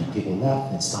Brain, and people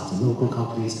left and started local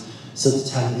companies. So the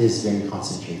talent is very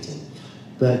concentrated.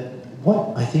 But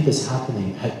what I think is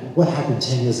happening, what happened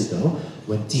 10 years ago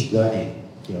when deep learning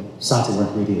started to work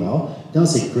really well, that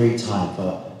was a great time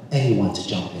for anyone to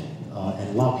jump in. And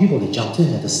a lot of people that jumped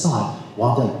in at the start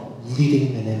wound up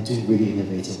leading and then doing really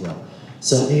innovative work.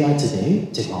 So AI today,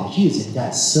 technology is in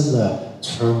that similar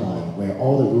turmoil where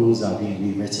all the rules are being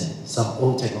rewritten. Some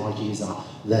old technologies are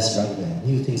less relevant,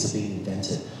 new things are being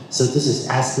invented. So this is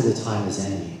as good a time as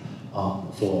any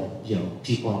for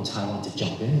people in Taiwan to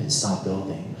jump in and start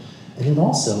building. And then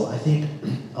also, I think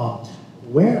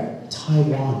where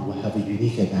Taiwan will have a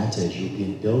unique advantage will be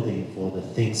in building for the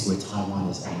things where Taiwan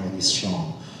is already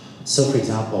strong. So for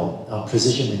example,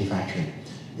 precision manufacturing.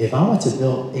 If I want to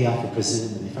build AI for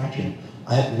precision manufacturing,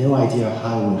 I have no idea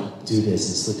how I would do this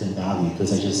in Silicon Valley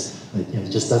because it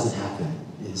just doesn't happen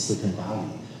in Silicon Valley.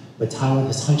 But Taiwan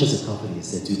has hundreds of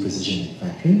companies that do precision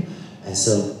manufacturing, and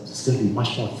so it's going to be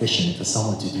much more efficient for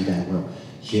someone to do that work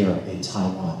here in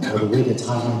Taiwan. Or the way that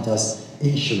Taiwan does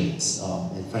insurance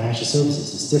and financial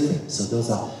services is different. So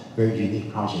those are very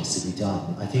unique projects to be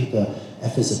done. I think the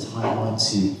efforts of Taiwan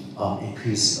to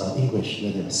increase English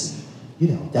literacy,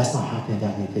 that's not happening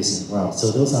that many places in the world. So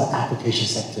those are application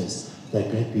sectors that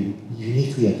are going to be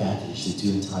uniquely advantaged to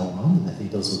do in Taiwan, and I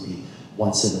think those will be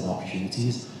one set of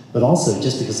opportunities. But also,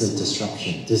 just because of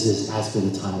disruption, this is as good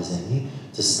a time as any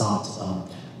to start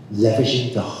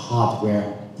leveraging the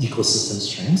hardware ecosystem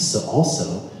strengths to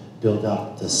also build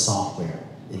up the software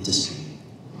industry.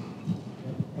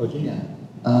 Yeah,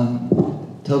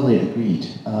 totally agreed.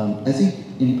 I think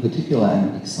in particular,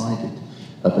 I'm excited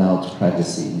about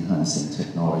privacy-enhancing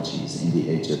technologies in the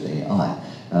age of AI.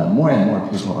 More and more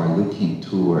people are looking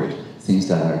toward things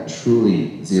that are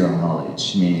truly zero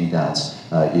knowledge, meaning that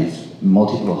if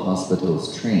multiple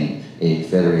hospitals train a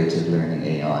federated learning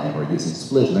AI or using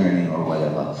split learning or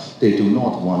whatever, they do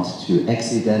not want to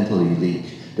accidentally leak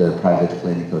the private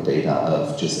clinical data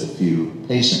of just a few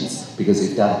patients, because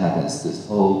if that happens, this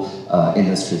whole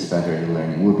industry's federated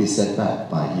learning will be set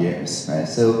back by years, right?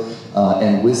 So,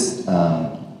 and with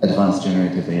advanced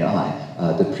generative AI,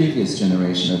 the previous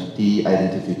generation of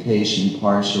de-identification,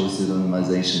 partial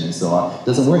pseudonymization, and so on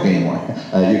doesn't work anymore.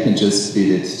 You can just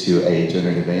feed it to a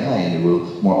generative AI, and it will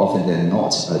more often than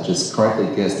not just correctly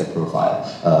guess the profile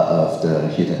of the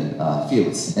hidden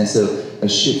fields. And so a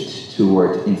shift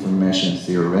toward information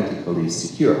theoretically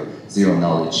secure, zero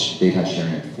knowledge data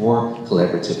sharing for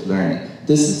collaborative learning.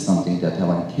 This is something that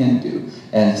Taiwan can do.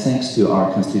 And thanks to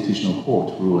our constitutional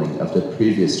court ruling of the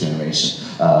previous generation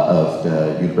of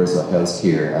the universal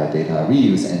healthcare data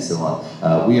reuse and so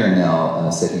on, we are now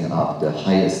setting up the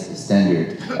highest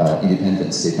standard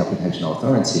independence data protection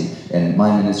authority. And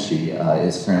my ministry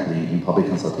is currently in public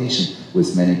consultation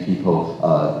with many people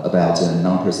about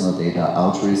non-personal data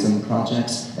altruism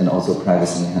projects and also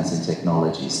privacy enhancing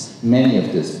technologies. Many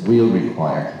of this will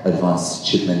require advanced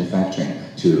chip manufacturing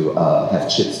to have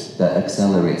chips that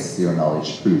accelerate zero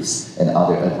knowledge proofs and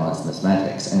other advanced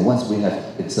mathematics. And once we have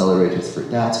accelerators for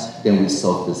that, then we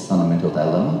solve this fundamental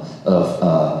dilemma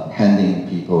of handing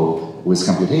people with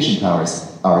computation powers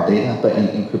our data, but in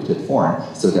encrypted form,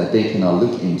 so that they cannot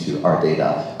look into our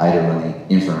data, either running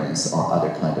inference or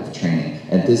other kind of training.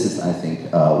 And this is, I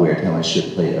think, where Taiwan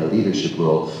should play a leadership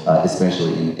role,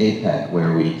 especially in APEC,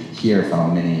 where we hear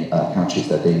from many countries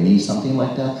that they need something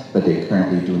like that, but they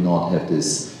currently do not have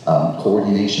this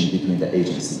coordination between the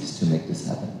agencies to make this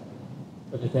happen.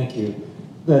 Okay, thank you.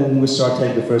 Then we'll start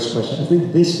taking the first question. I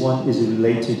think this one is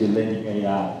related to lending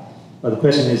AI. The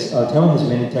question is, Taiwan has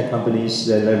many tech companies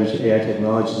that leverage AI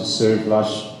technology to serve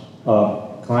large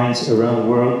clients around the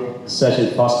world, such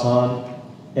as Foxconn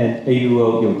and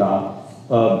AUO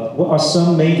Youdao. What are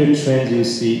some major trends you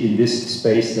see in this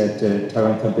space that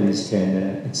Taiwan companies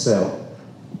can excel?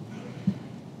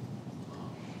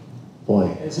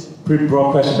 Boy. It's a pretty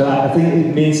broad question, but I think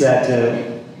it means that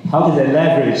how can they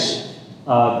leverage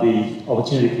the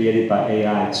opportunity created by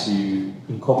AI to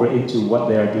incorporate into what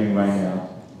they are doing right now?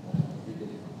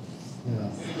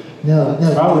 No,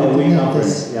 Probably a week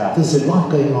conference, yeah. There's a lot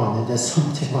going on, and there's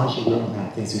some technology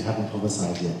roadmap things we haven't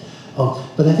publicized yet.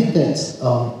 But I think that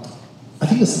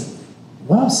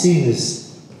what I'm seeing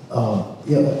is,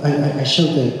 I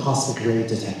showed the cosmic ray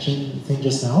detection thing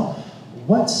just now.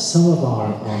 What some of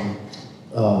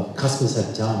our customers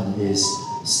have done is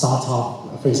start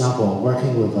off, for example,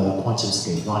 working with a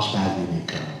QuantumScape, large battery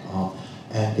maker,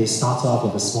 and they start off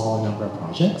with a smaller number of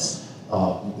projects.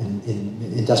 In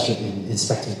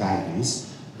inspecting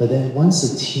batteries, but then once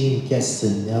the team gets to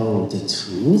know the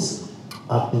tools,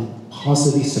 I've been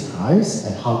positively surprised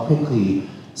at how quickly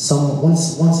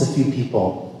once a few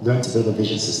people learn to build a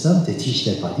vision system, they teach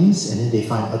their buddies, and then they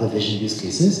find other vision use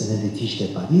cases, and then they teach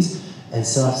their buddies. And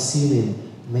so I've seen in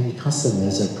many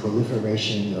customers a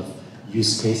proliferation of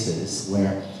use cases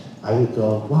where I would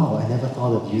go, wow, I never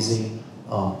thought of using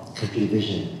computer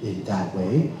vision in that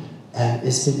way. And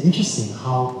it's been interesting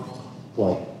how,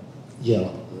 I'm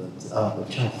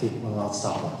trying to think when I'll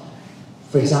stop.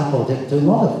 For example, there are a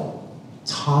lot of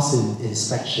tasks in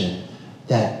inspection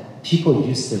that people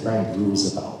used to write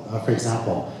rules about. For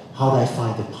example, how do I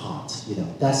find the part?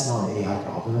 That's not an AI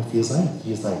problem, it feels like. It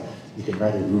feels like you can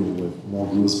write a rule with more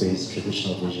rules-based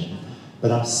traditional vision.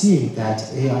 But I'm seeing that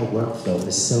AI workflow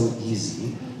is so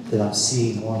easy that I'm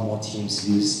seeing more and more teams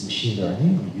use machine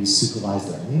learning or use supervised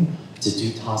learning to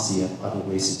do tasks they have other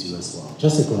ways to do as well.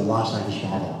 Just like with a large language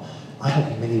model, I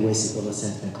have many ways to build a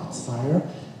sentiment classifier,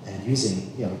 and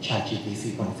using ChatGPT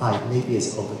 3.5 maybe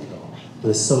is overkill, but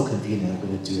it's so convenient I'm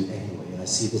going to do it anyway. And I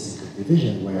see this in computer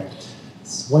vision where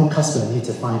one customer needs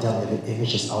to find out if an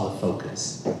image is out of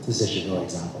focus. This is a real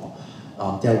example.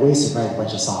 There are ways to write a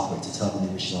bunch of software to tell an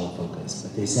image is out of focus,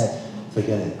 but they said,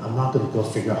 forget it. I'm not going to go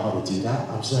figure out how to do that.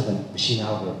 I'm just going to have a machine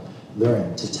algorithm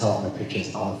learn to tell if my picture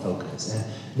is out of focus. And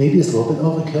maybe it's a little bit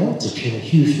overkill to train a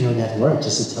huge neural network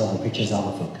just to tell the picture is out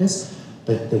of focus,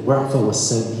 but the workflow was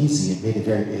so easy, it made it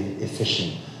very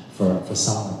efficient for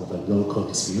someone with a low-code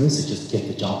experience to just get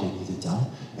the job they needed done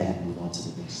and then move on to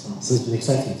the next one. So it's been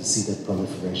exciting to see the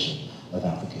proliferation of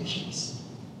applications.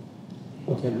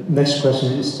 Okay, the next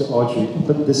question is to Audrey,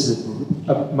 but this is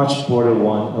a much broader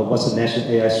one. What's the national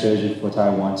AI strategy for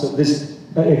Taiwan? So this is,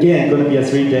 again, going to be a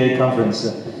 3-day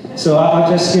conference. So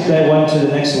I'll just skip that one to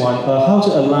the next one. How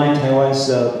to align Taiwan's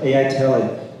AI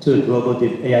talent to the global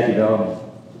AI development,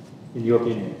 in your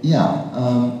opinion?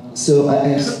 Yeah, so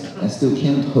I still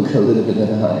can talk a little bit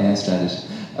about AI strategy.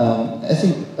 I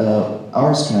think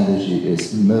our strategy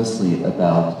is mostly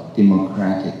about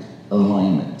democratic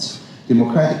alignment.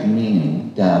 Democratic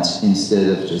meaning that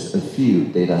instead of just a few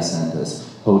data centers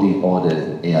holding all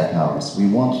the AI powers, we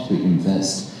want to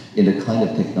invest in the kind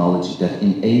of technology that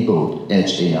enabled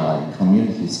edge AI,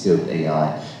 community scope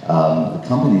AI,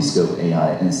 company scope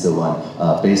AI, and so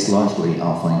on, based largely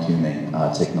on fine-tuning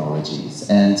technologies.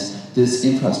 And this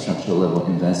infrastructure level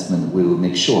investment will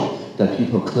make sure that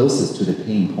people closest to the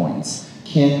pain points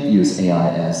can use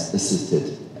AI as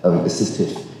assistive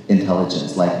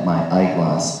intelligence, like my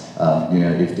eyeglass.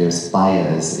 If there's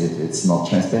bias, if it's not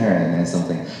transparent and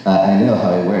something, I know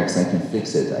how it works. I can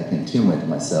fix it. I can tune it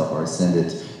myself or send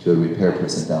it to a repair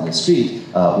person down the street.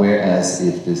 Whereas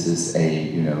if this is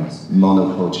a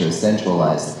monoculture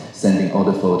centralized, sending all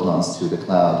the photons to the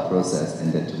cloud process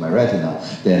and then to my retina,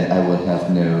 then I would have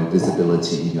no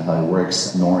visibility into how it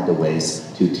works nor the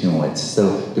ways to tune it.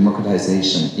 So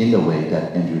democratization in the way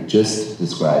that Andrew just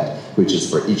described, which is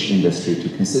for each industry to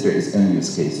consider its own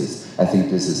use cases, I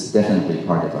think this is definitely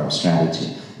part of our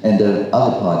strategy. And the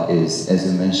other part is, as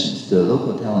you mentioned, the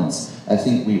local talents. I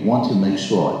think we want to make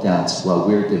sure that what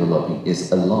we're developing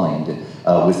is aligned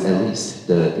with at least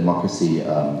the democracy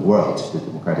world, the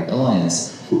Democratic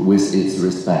Alliance, with its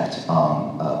respect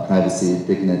on privacy,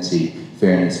 dignity,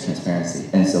 fairness, transparency,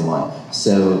 and so on.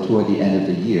 So toward the end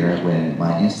of the year, when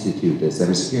my institute, the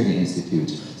Cybersecurity Institute,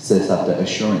 sets up the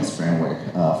assurance framework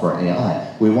for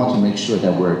AI, we want to make sure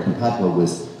that we're compatible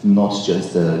with not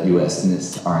just the US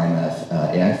NIST RMF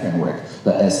AI framework,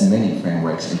 but as many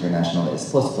frameworks internationally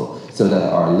as possible, so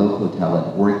that our local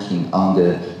talent working on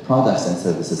the products and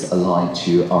services aligned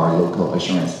to our local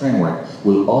assurance framework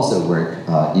will also work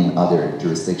in other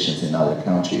jurisdictions in other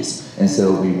countries. And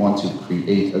so we want to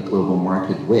create a global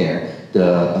market where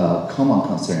the common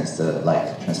concerns,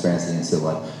 like transparency and so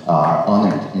on, are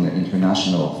honored in an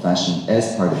international fashion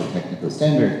as part of a technical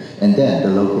standard, and then the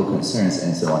local concerns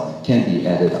and so on can be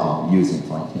added on using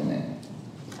fine-tuning.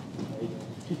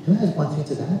 Can I add one thing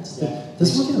to that?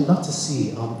 There's one thing I'd love to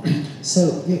see.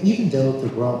 So even though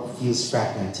the world feels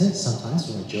fragmented sometimes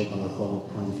from a geopolitical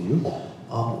point of view,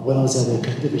 when I was at a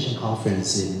computer vision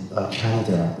conference in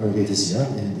Canada earlier this year,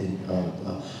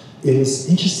 it was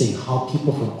interesting how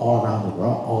people from all around the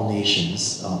world, all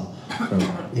nations,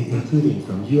 including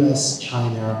from US,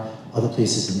 China, other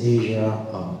places in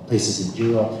Asia, places in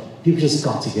Europe, people just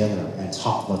got together and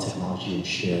talked about technology and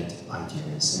shared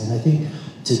ideas. And I think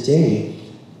today,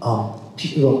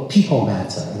 people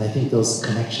matter, and I think those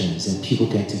connections and people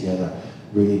getting together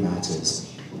really matters.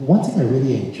 One thing I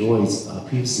really enjoyed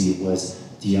previously was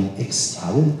the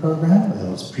X-Talent program.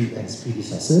 It was its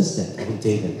predecessors that I think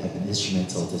David had been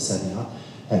instrumental to setting up,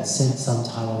 had sent some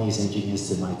Taiwanese engineers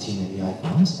to my team at AI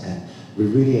Funds, and we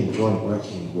really enjoyed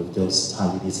working with those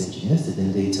Taiwanese engineers that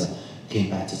then later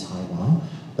came back to Taiwan.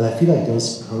 But I feel like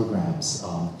those programs,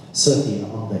 certainly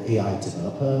among the AI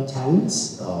developer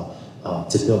talents,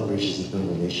 to build bridges and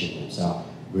build relationships are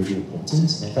really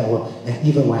important. In fact, and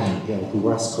Eva Wang, who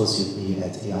works closely with me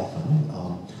at AI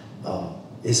Fund,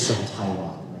 is from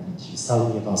Taiwan, right? She's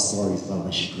telling me about stories about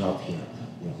when she grew up here,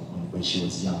 when she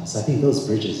was young. So I think those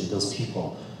bridges and those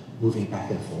people moving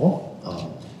back and forth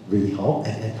really help.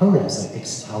 And programs like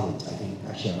X-Talent, I think,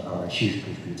 actually are a huge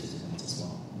contributor to that as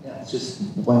well. Yeah, just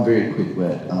one very quick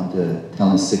word on the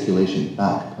talent circulation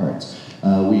back part.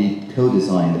 We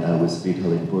co-designed with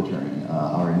Vitalik Buterin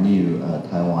our new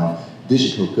Taiwan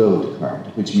digital gold card,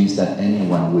 which means that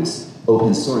anyone with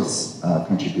open source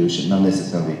contribution, not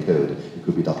necessarily code, it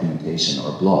could be documentation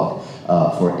or blog,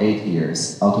 for 8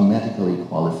 years automatically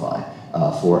qualify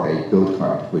for a gold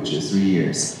card, which is 3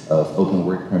 years of open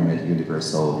work permit,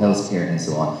 universal healthcare, and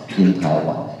so on in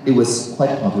Taiwan. It was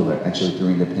quite popular actually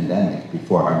during the pandemic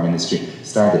before our ministry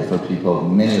started for people.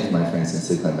 Many of my friends in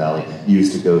Silicon Valley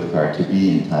used the gold card to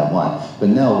be in Taiwan. But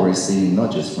now we're seeing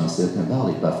not just from Silicon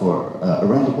Valley, but for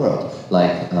around the world.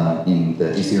 Like in the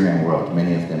Ethereum world,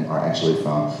 many of them are actually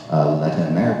from Latin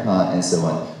America and so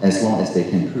on. As long as they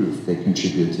can prove they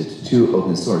contributed to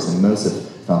open source, and most of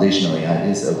Foundational AI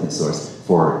is open source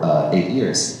for 8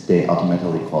 years, they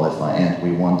automatically qualify, and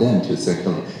we want them to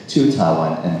circulate to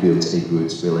Taiwan and build a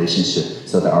good relationship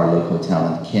so that our local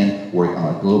talent can work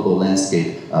on a global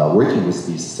landscape, working with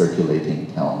these circulating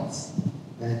talents.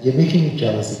 And you're making me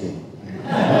jealous again.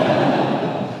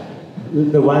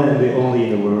 The one and the only in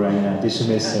the world right now. This is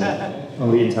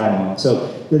only in Taiwan.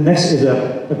 So the next is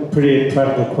a pretty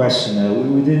practical question.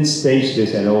 We didn't stage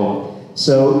this at all.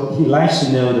 So he likes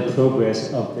to know the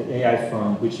progress of the AI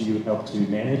fund which you help to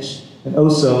manage. And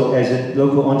also, as a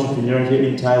local entrepreneur here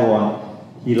in Taiwan,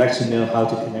 he likes to know how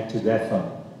to connect to that fund.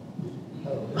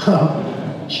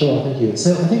 Sure, thank you.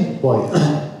 So I think, boy,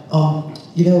 I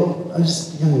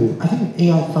think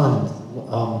AI fund,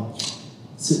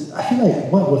 so I feel like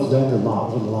what we've learned a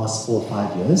lot over the last 4 or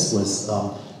 5 years was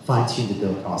fine-tune the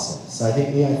build process. So I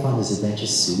think AI fund is a venture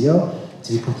studio.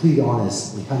 To be completely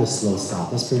honest, we had a slow start.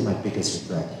 That's probably my biggest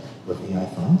regret with AI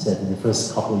funds. And in the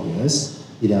first couple of years,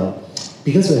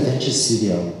 because we're a venture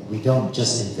studio, we don't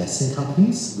just invest in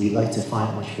companies. We like to find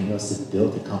entrepreneurs to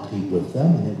build the company with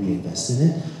them, and then we invest in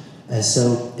it. And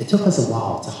so it took us a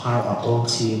while to hire our own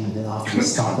team, and then after we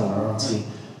started our own team,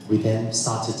 we then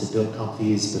started to build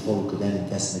companies before we could then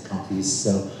invest in the companies.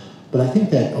 But I think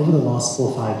that over the last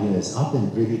 4 or 5 years, I've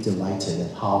been really delighted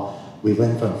at how we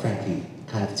went from, frankly,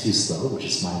 kind of too slow, which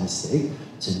is my mistake,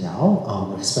 to now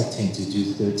we're expecting to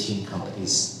do 13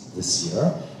 companies this year,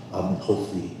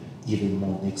 hopefully even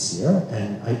more next year.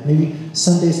 And maybe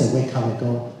some days I wake up and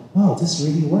go, wow, this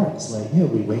really works. Like,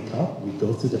 we wake up, we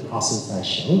go through the process that I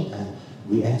showed, and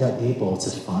we end up able to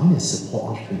find and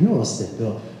support entrepreneurs that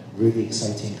build really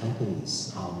exciting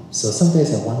companies. So some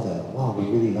days I wonder, wow, we're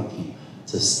really lucky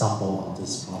to stumble on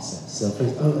this process. So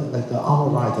like the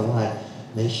Armor Ride, the one I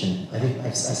mentioned, I think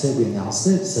I said we announced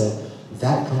it, so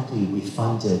that company we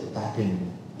funded back in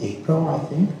April, I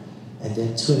think, and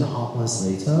then 2.5 months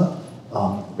later,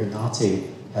 Renate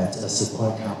had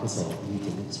Sequoia Capital lead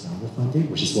the next round of funding,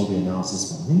 which is what we announced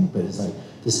this morning, but it's like,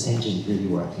 this engine is really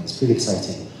working, it's pretty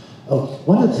exciting. Oh,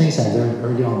 one of the things I learned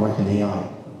early on working in AI,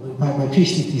 my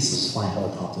PhD thesis was flying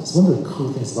helicopters. One of the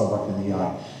cool things about working in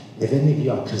AI, if any of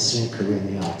you are considering career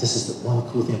in AI, this is the one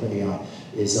cool thing about AI,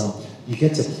 is you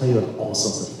get to play with all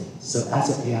sorts of things. So as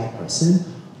an AI person,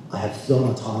 I have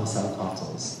flown autonomous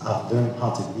helicopters. I've learned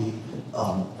how to read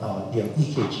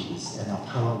EKGs, and I've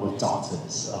hung out with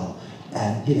doctors.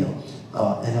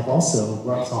 And I've also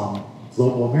worked on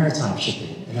global maritime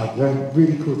shipping, and I've learned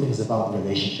really cool things about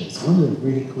relationships. One of the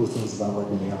really cool things about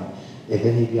working in AI, if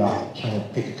any of you are trying to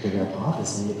pick a career path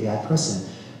as an AI person,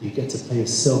 you get to play with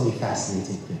so many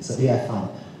fascinating things. So AI Fund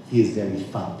feels very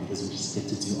fun because we just get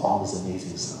to do all this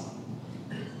amazing stuff.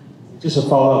 Just a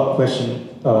follow-up question.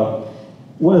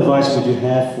 What advice would you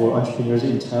have for entrepreneurs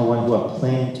in Taiwan who are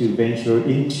planning to venture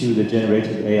into the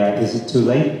generative AI? Is it too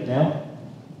late now?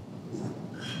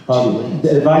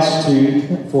 The advice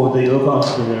for the local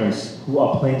entrepreneurs who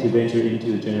are planning to venture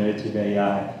into the generative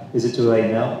AI, is it too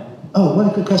late now? Oh,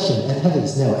 what a good question. And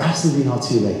heavens, no, absolutely not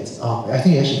too late. I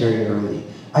think actually very early.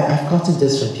 I've gotten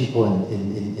this from people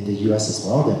in the US as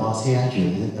well. They've asked, hey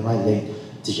Andrew, am I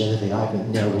late to generative AI? But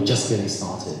no, we're just getting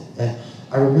started. And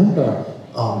I remember,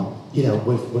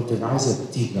 with the rise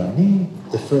of deep learning,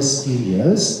 the first few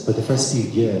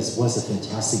years was a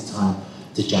fantastic time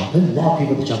to jump in. A lot of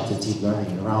people that jumped to deep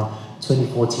learning around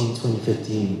 2014,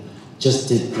 2015, just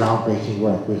did groundbreaking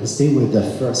work because they were the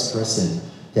first person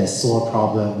that saw a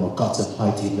problem or got to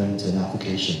apply deep learning to an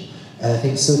application. And I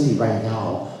think certainly right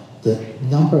now, the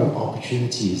number of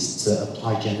opportunities to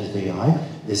apply generative AI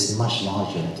is much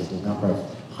larger than the number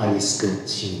of highly skilled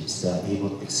teams that are able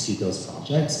to execute those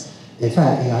projects. In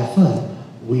fact, AI Fund,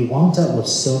 we wound up with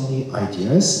so many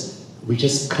ideas, we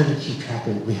just couldn't keep track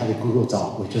of it. We had a Google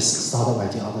Doc with just startup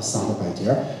idea, other startup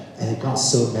idea, and it got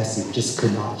so messy, we just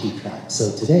could not keep track.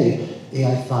 So today,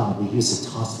 AI Fund, we use a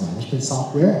task management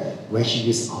software. We actually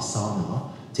use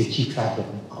Asana to keep track of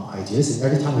our ideas. And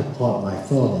every time I pull out my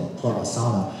phone and pull out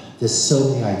Asana, there's so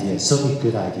many ideas, so many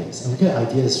good ideas. And we get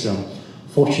ideas from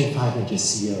Fortune 500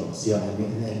 CEOs,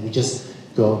 and we just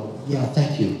go, yeah,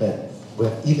 thank you, but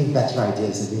with even better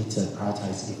ideas that we need to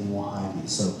prioritize even more highly.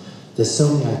 So there's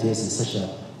so many ideas and such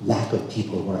a lack of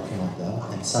people working on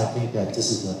them. And so I think that this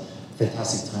is a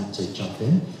fantastic time to jump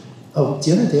in. Oh,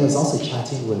 the other day I was also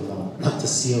chatting with the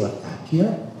CEO of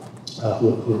Appier,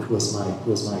 who was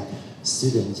my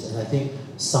student, and I think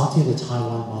starting the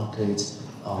Taiwan market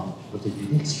with the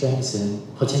unique strengths and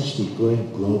potentially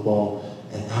going global,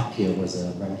 and Appier was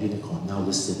a unicorn now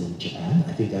listed in Japan.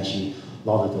 I think actually a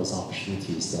lot of those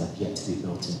opportunities that have yet to be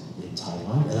built in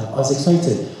Taiwan. And I was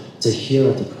excited to hear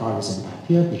of the progress in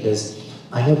Appier because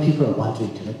I know people are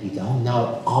wondering, can it be done? Now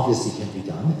it obviously can be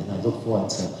done, and I look forward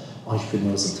to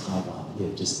entrepreneurs in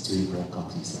Taiwan just doing great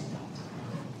companies like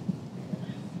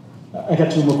that. I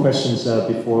got two more questions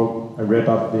before I wrap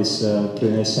up this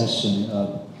Q&A session.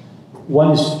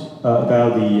 One is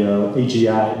about the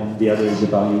AGI and the other is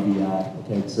about UBI.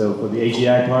 Okay, so for the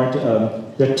AGI part,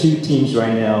 there are two teams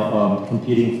right now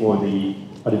competing for the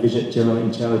artificial general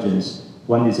intelligence.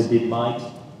 One is a DeepMind,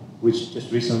 which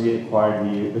just recently acquired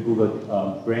the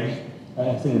Google Brain.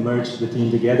 I think they merged the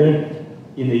team together.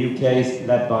 In the UK, it's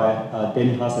led by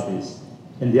Demi Hassabis,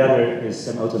 and the other is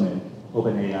Sam Altman,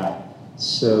 OpenAI.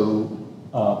 So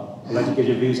I'd like to get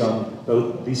your views on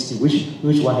both these teams.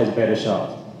 Which one has a better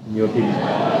shot, in your opinion?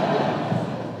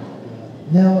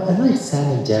 No, I like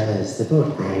Sam and Demis. They're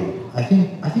both great. I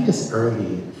think it's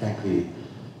early, frankly.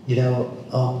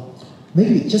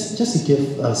 Maybe just to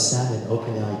give Sam and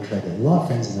OpenAI credit. A lot of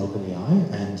friends in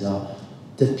OpenAI, and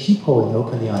the people in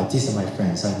OpenAI, these are my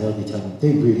friends. I know they tell me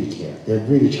they really care. They're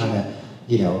really trying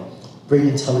to, bring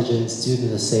intelligence, do it in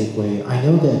a safe way. I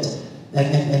know that,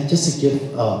 and just to give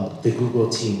the Google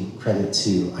team credit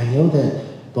too, I know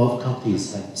that both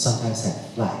companies have sometimes had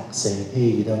flack saying, hey,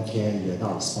 you don't care, you're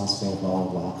not responsible, blah,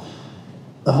 blah,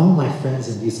 blah. Among my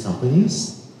friends in these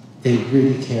companies, they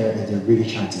really care and they're really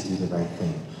trying to do the right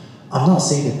thing. I'm not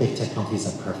saying that big tech companies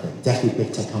are perfect. Definitely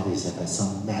big tech companies have had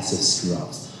some massive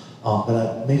screw-ups.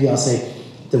 But maybe I'll say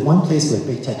the one place where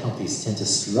big tech companies tend to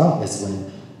screw up is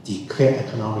when the clear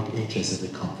economic interest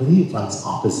of the company runs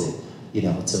opposite,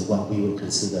 to what we would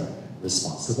consider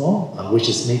responsible, which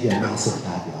is maybe a massive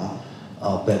caveat.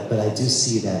 But I do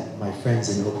see that my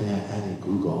friends in OpenAI and in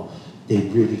Google, they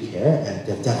really care, and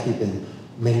there have definitely been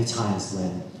many times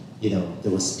when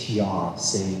there was PR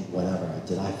saying whatever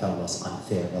that I felt was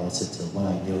unfair relative to what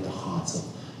I know the hearts of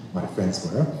my friends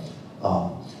were.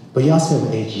 But you asked me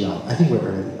about AGI. I think we're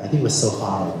early. I think we're so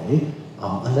far away.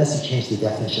 Unless you change the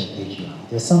definition of AGI.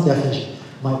 There's some definition.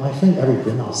 My friend Eric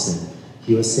Brynjolfsson,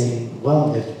 he was saying,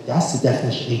 well, if that's the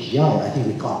definition of AGI, I think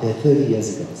we got there 30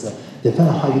 years ago. So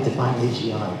depending on how you define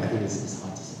AGI, I think it's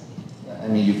hard to say. I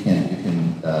mean, you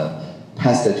can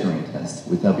pass the Turing test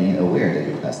without being aware that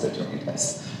you passed the Turing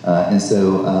test. And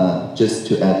so just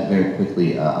to add very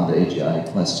quickly on the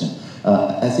AGI question,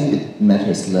 I think it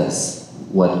matters less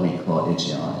what we call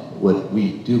AGI. What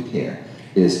we do care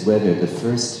is whether the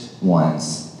first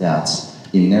ones that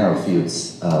in narrow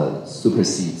fields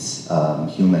supersedes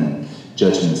human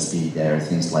judgment speed, there are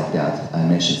things like that. I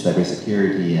mentioned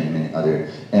cybersecurity and many other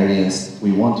areas.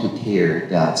 We want to care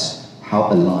that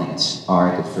how aligned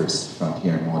are the first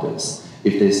frontier models.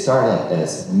 If they start up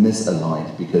as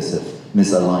misaligned because of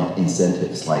misaligned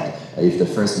incentives, like if the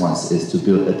first one is to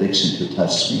build addiction to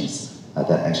touch screens, that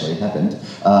actually happened,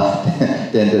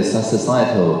 then the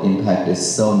societal impact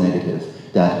is so negative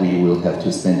that we will have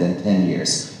to spend then 10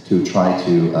 years to try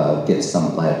to get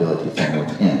some liability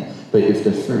framework in. But if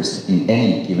the first in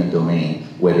any given domain,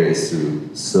 whether it's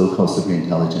through so-called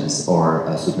superintelligence or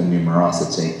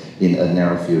supernumerosity in a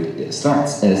narrow field, it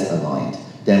starts as aligned,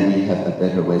 then we have a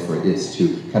better way for it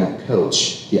to kind of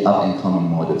coach the up-and-coming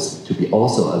models to be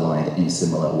also aligned in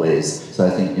similar ways. So I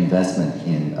think investment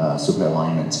in super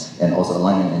alignment and also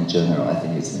alignment in general, I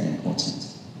think is very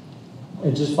important.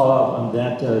 And just follow up on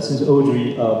that, since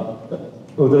Audrey,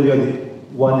 although you're the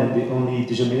one and the only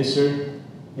digital minister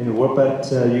in the world,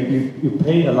 but you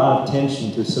pay a lot of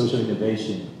attention to social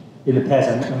innovation. In the past,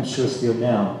 I'm sure still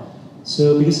now.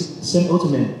 So because Sam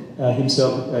Altman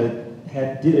himself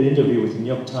did an interview with the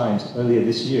New York Times earlier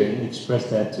this year and expressed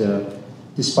that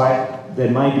despite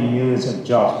there might be millions of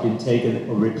jobs being taken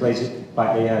or replaced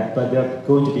by AI, but there are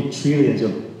going to be trillions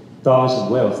of dollars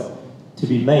of wealth to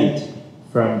be made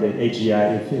from the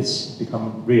AGI if it's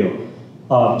become real.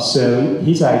 So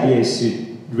his idea is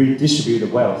to redistribute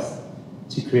the wealth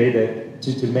to create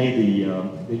to make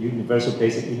the universal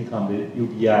basic income, the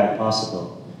UBI,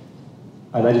 possible.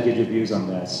 I'd like to get your views on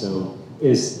that. So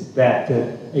is that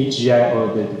the AGI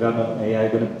or the development of AI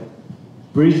going to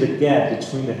bridge the gap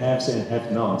between the haves and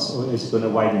have-nots, or is it going to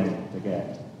widen the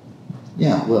gap?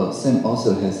 Yeah, well, Sam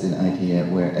also has an idea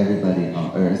where everybody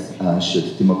on Earth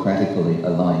should democratically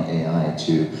align AI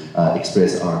to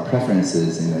express our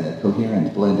preferences in a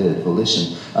coherent, blended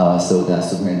volition, so that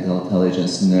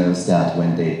superintelligence knows that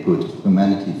when they put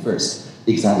humanity first,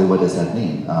 exactly what does that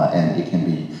mean, and it can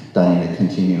be done in a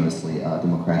continuously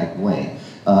democratic way.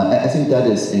 I think that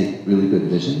is a really good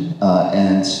vision,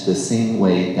 and the same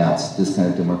way that this kind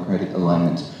of democratic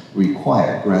alignment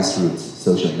require grassroots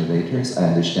social innovators. I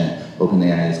understand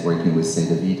OpenAI is working with, say,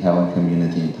 the V-Taiwan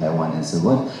community in Taiwan and so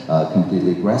on,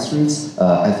 completely grassroots.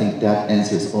 I think that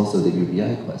answers also the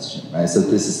UBI question, right? So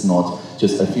this is not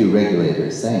just a few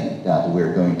regulators saying that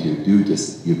we're going to do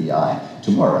this UBI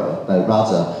tomorrow, but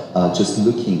rather just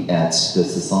looking at the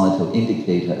societal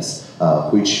indicators,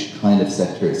 which kind of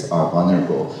sectors are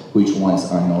vulnerable, which ones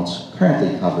are not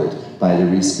currently covered by the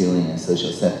reskilling and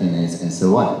social safety nets and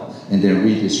so on, and then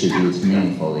redistribute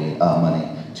meaningfully money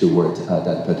toward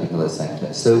that particular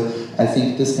sector. So I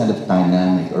think this kind of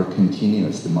dynamic or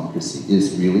continuous democracy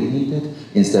is really needed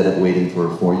instead of waiting for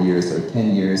 4 years or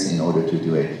 10 years in order to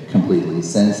do a completely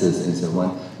census and so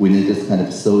on. We need this kind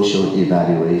of social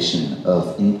evaluation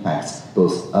of impacts,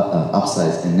 both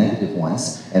upsides and negative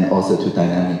ones, and also to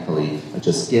dynamically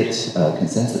just get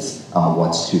consensus on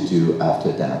what to do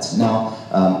after that. Now,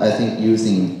 I think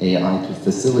using AI to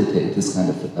facilitate this kind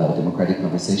of democratic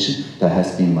conversation, that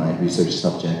has been my research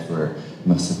subject for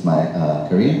most of my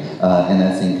career. And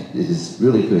I think it is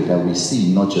really good that we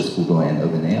see not just Google and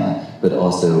OpenAI, but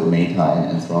also Meta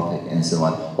and Anthropic and so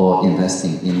on, all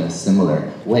investing in a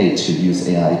similar way to use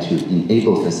AI to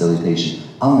enable facilitation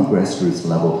on a grassroots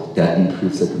level that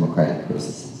improves the democratic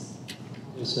processes.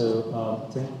 So,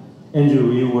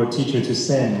 Andrew, you were teacher to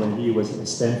Sam when he was at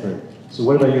Stanford. So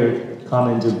what about your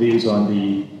comments or views on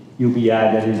the UBI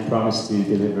that he promised to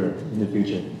deliver in the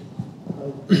future?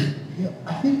 Yeah,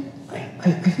 I think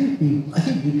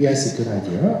UBI is a good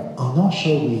idea. I'm not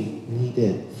sure we need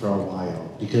it for a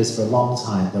while, because for a long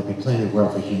time there'll be plenty of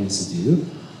work for humans to do.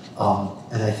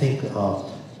 And I think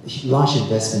large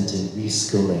investment in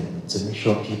reskilling to make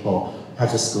sure people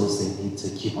have the skills they need to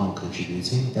keep on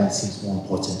contributing, that seems more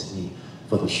important to me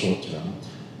for the short term.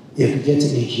 If we get to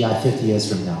AGI 50 years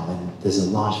from now and there's a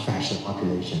large fraction of the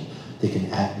population that can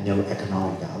add no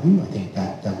economic value, I think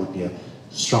that would be a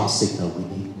strong signal we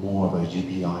need more of a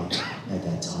UBI at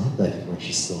that time, but I think we're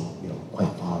actually still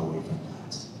quite far away from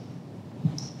that.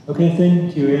 Okay,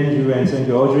 thank you, Andrew, and thank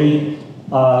you, Audrey.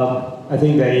 I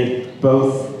think they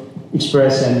both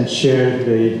expressed and shared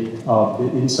the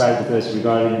insight with us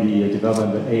regarding the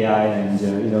development of AI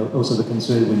and also the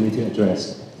concerns we need to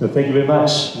address. So thank you very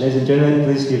much. Ladies and gentlemen,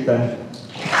 please give them.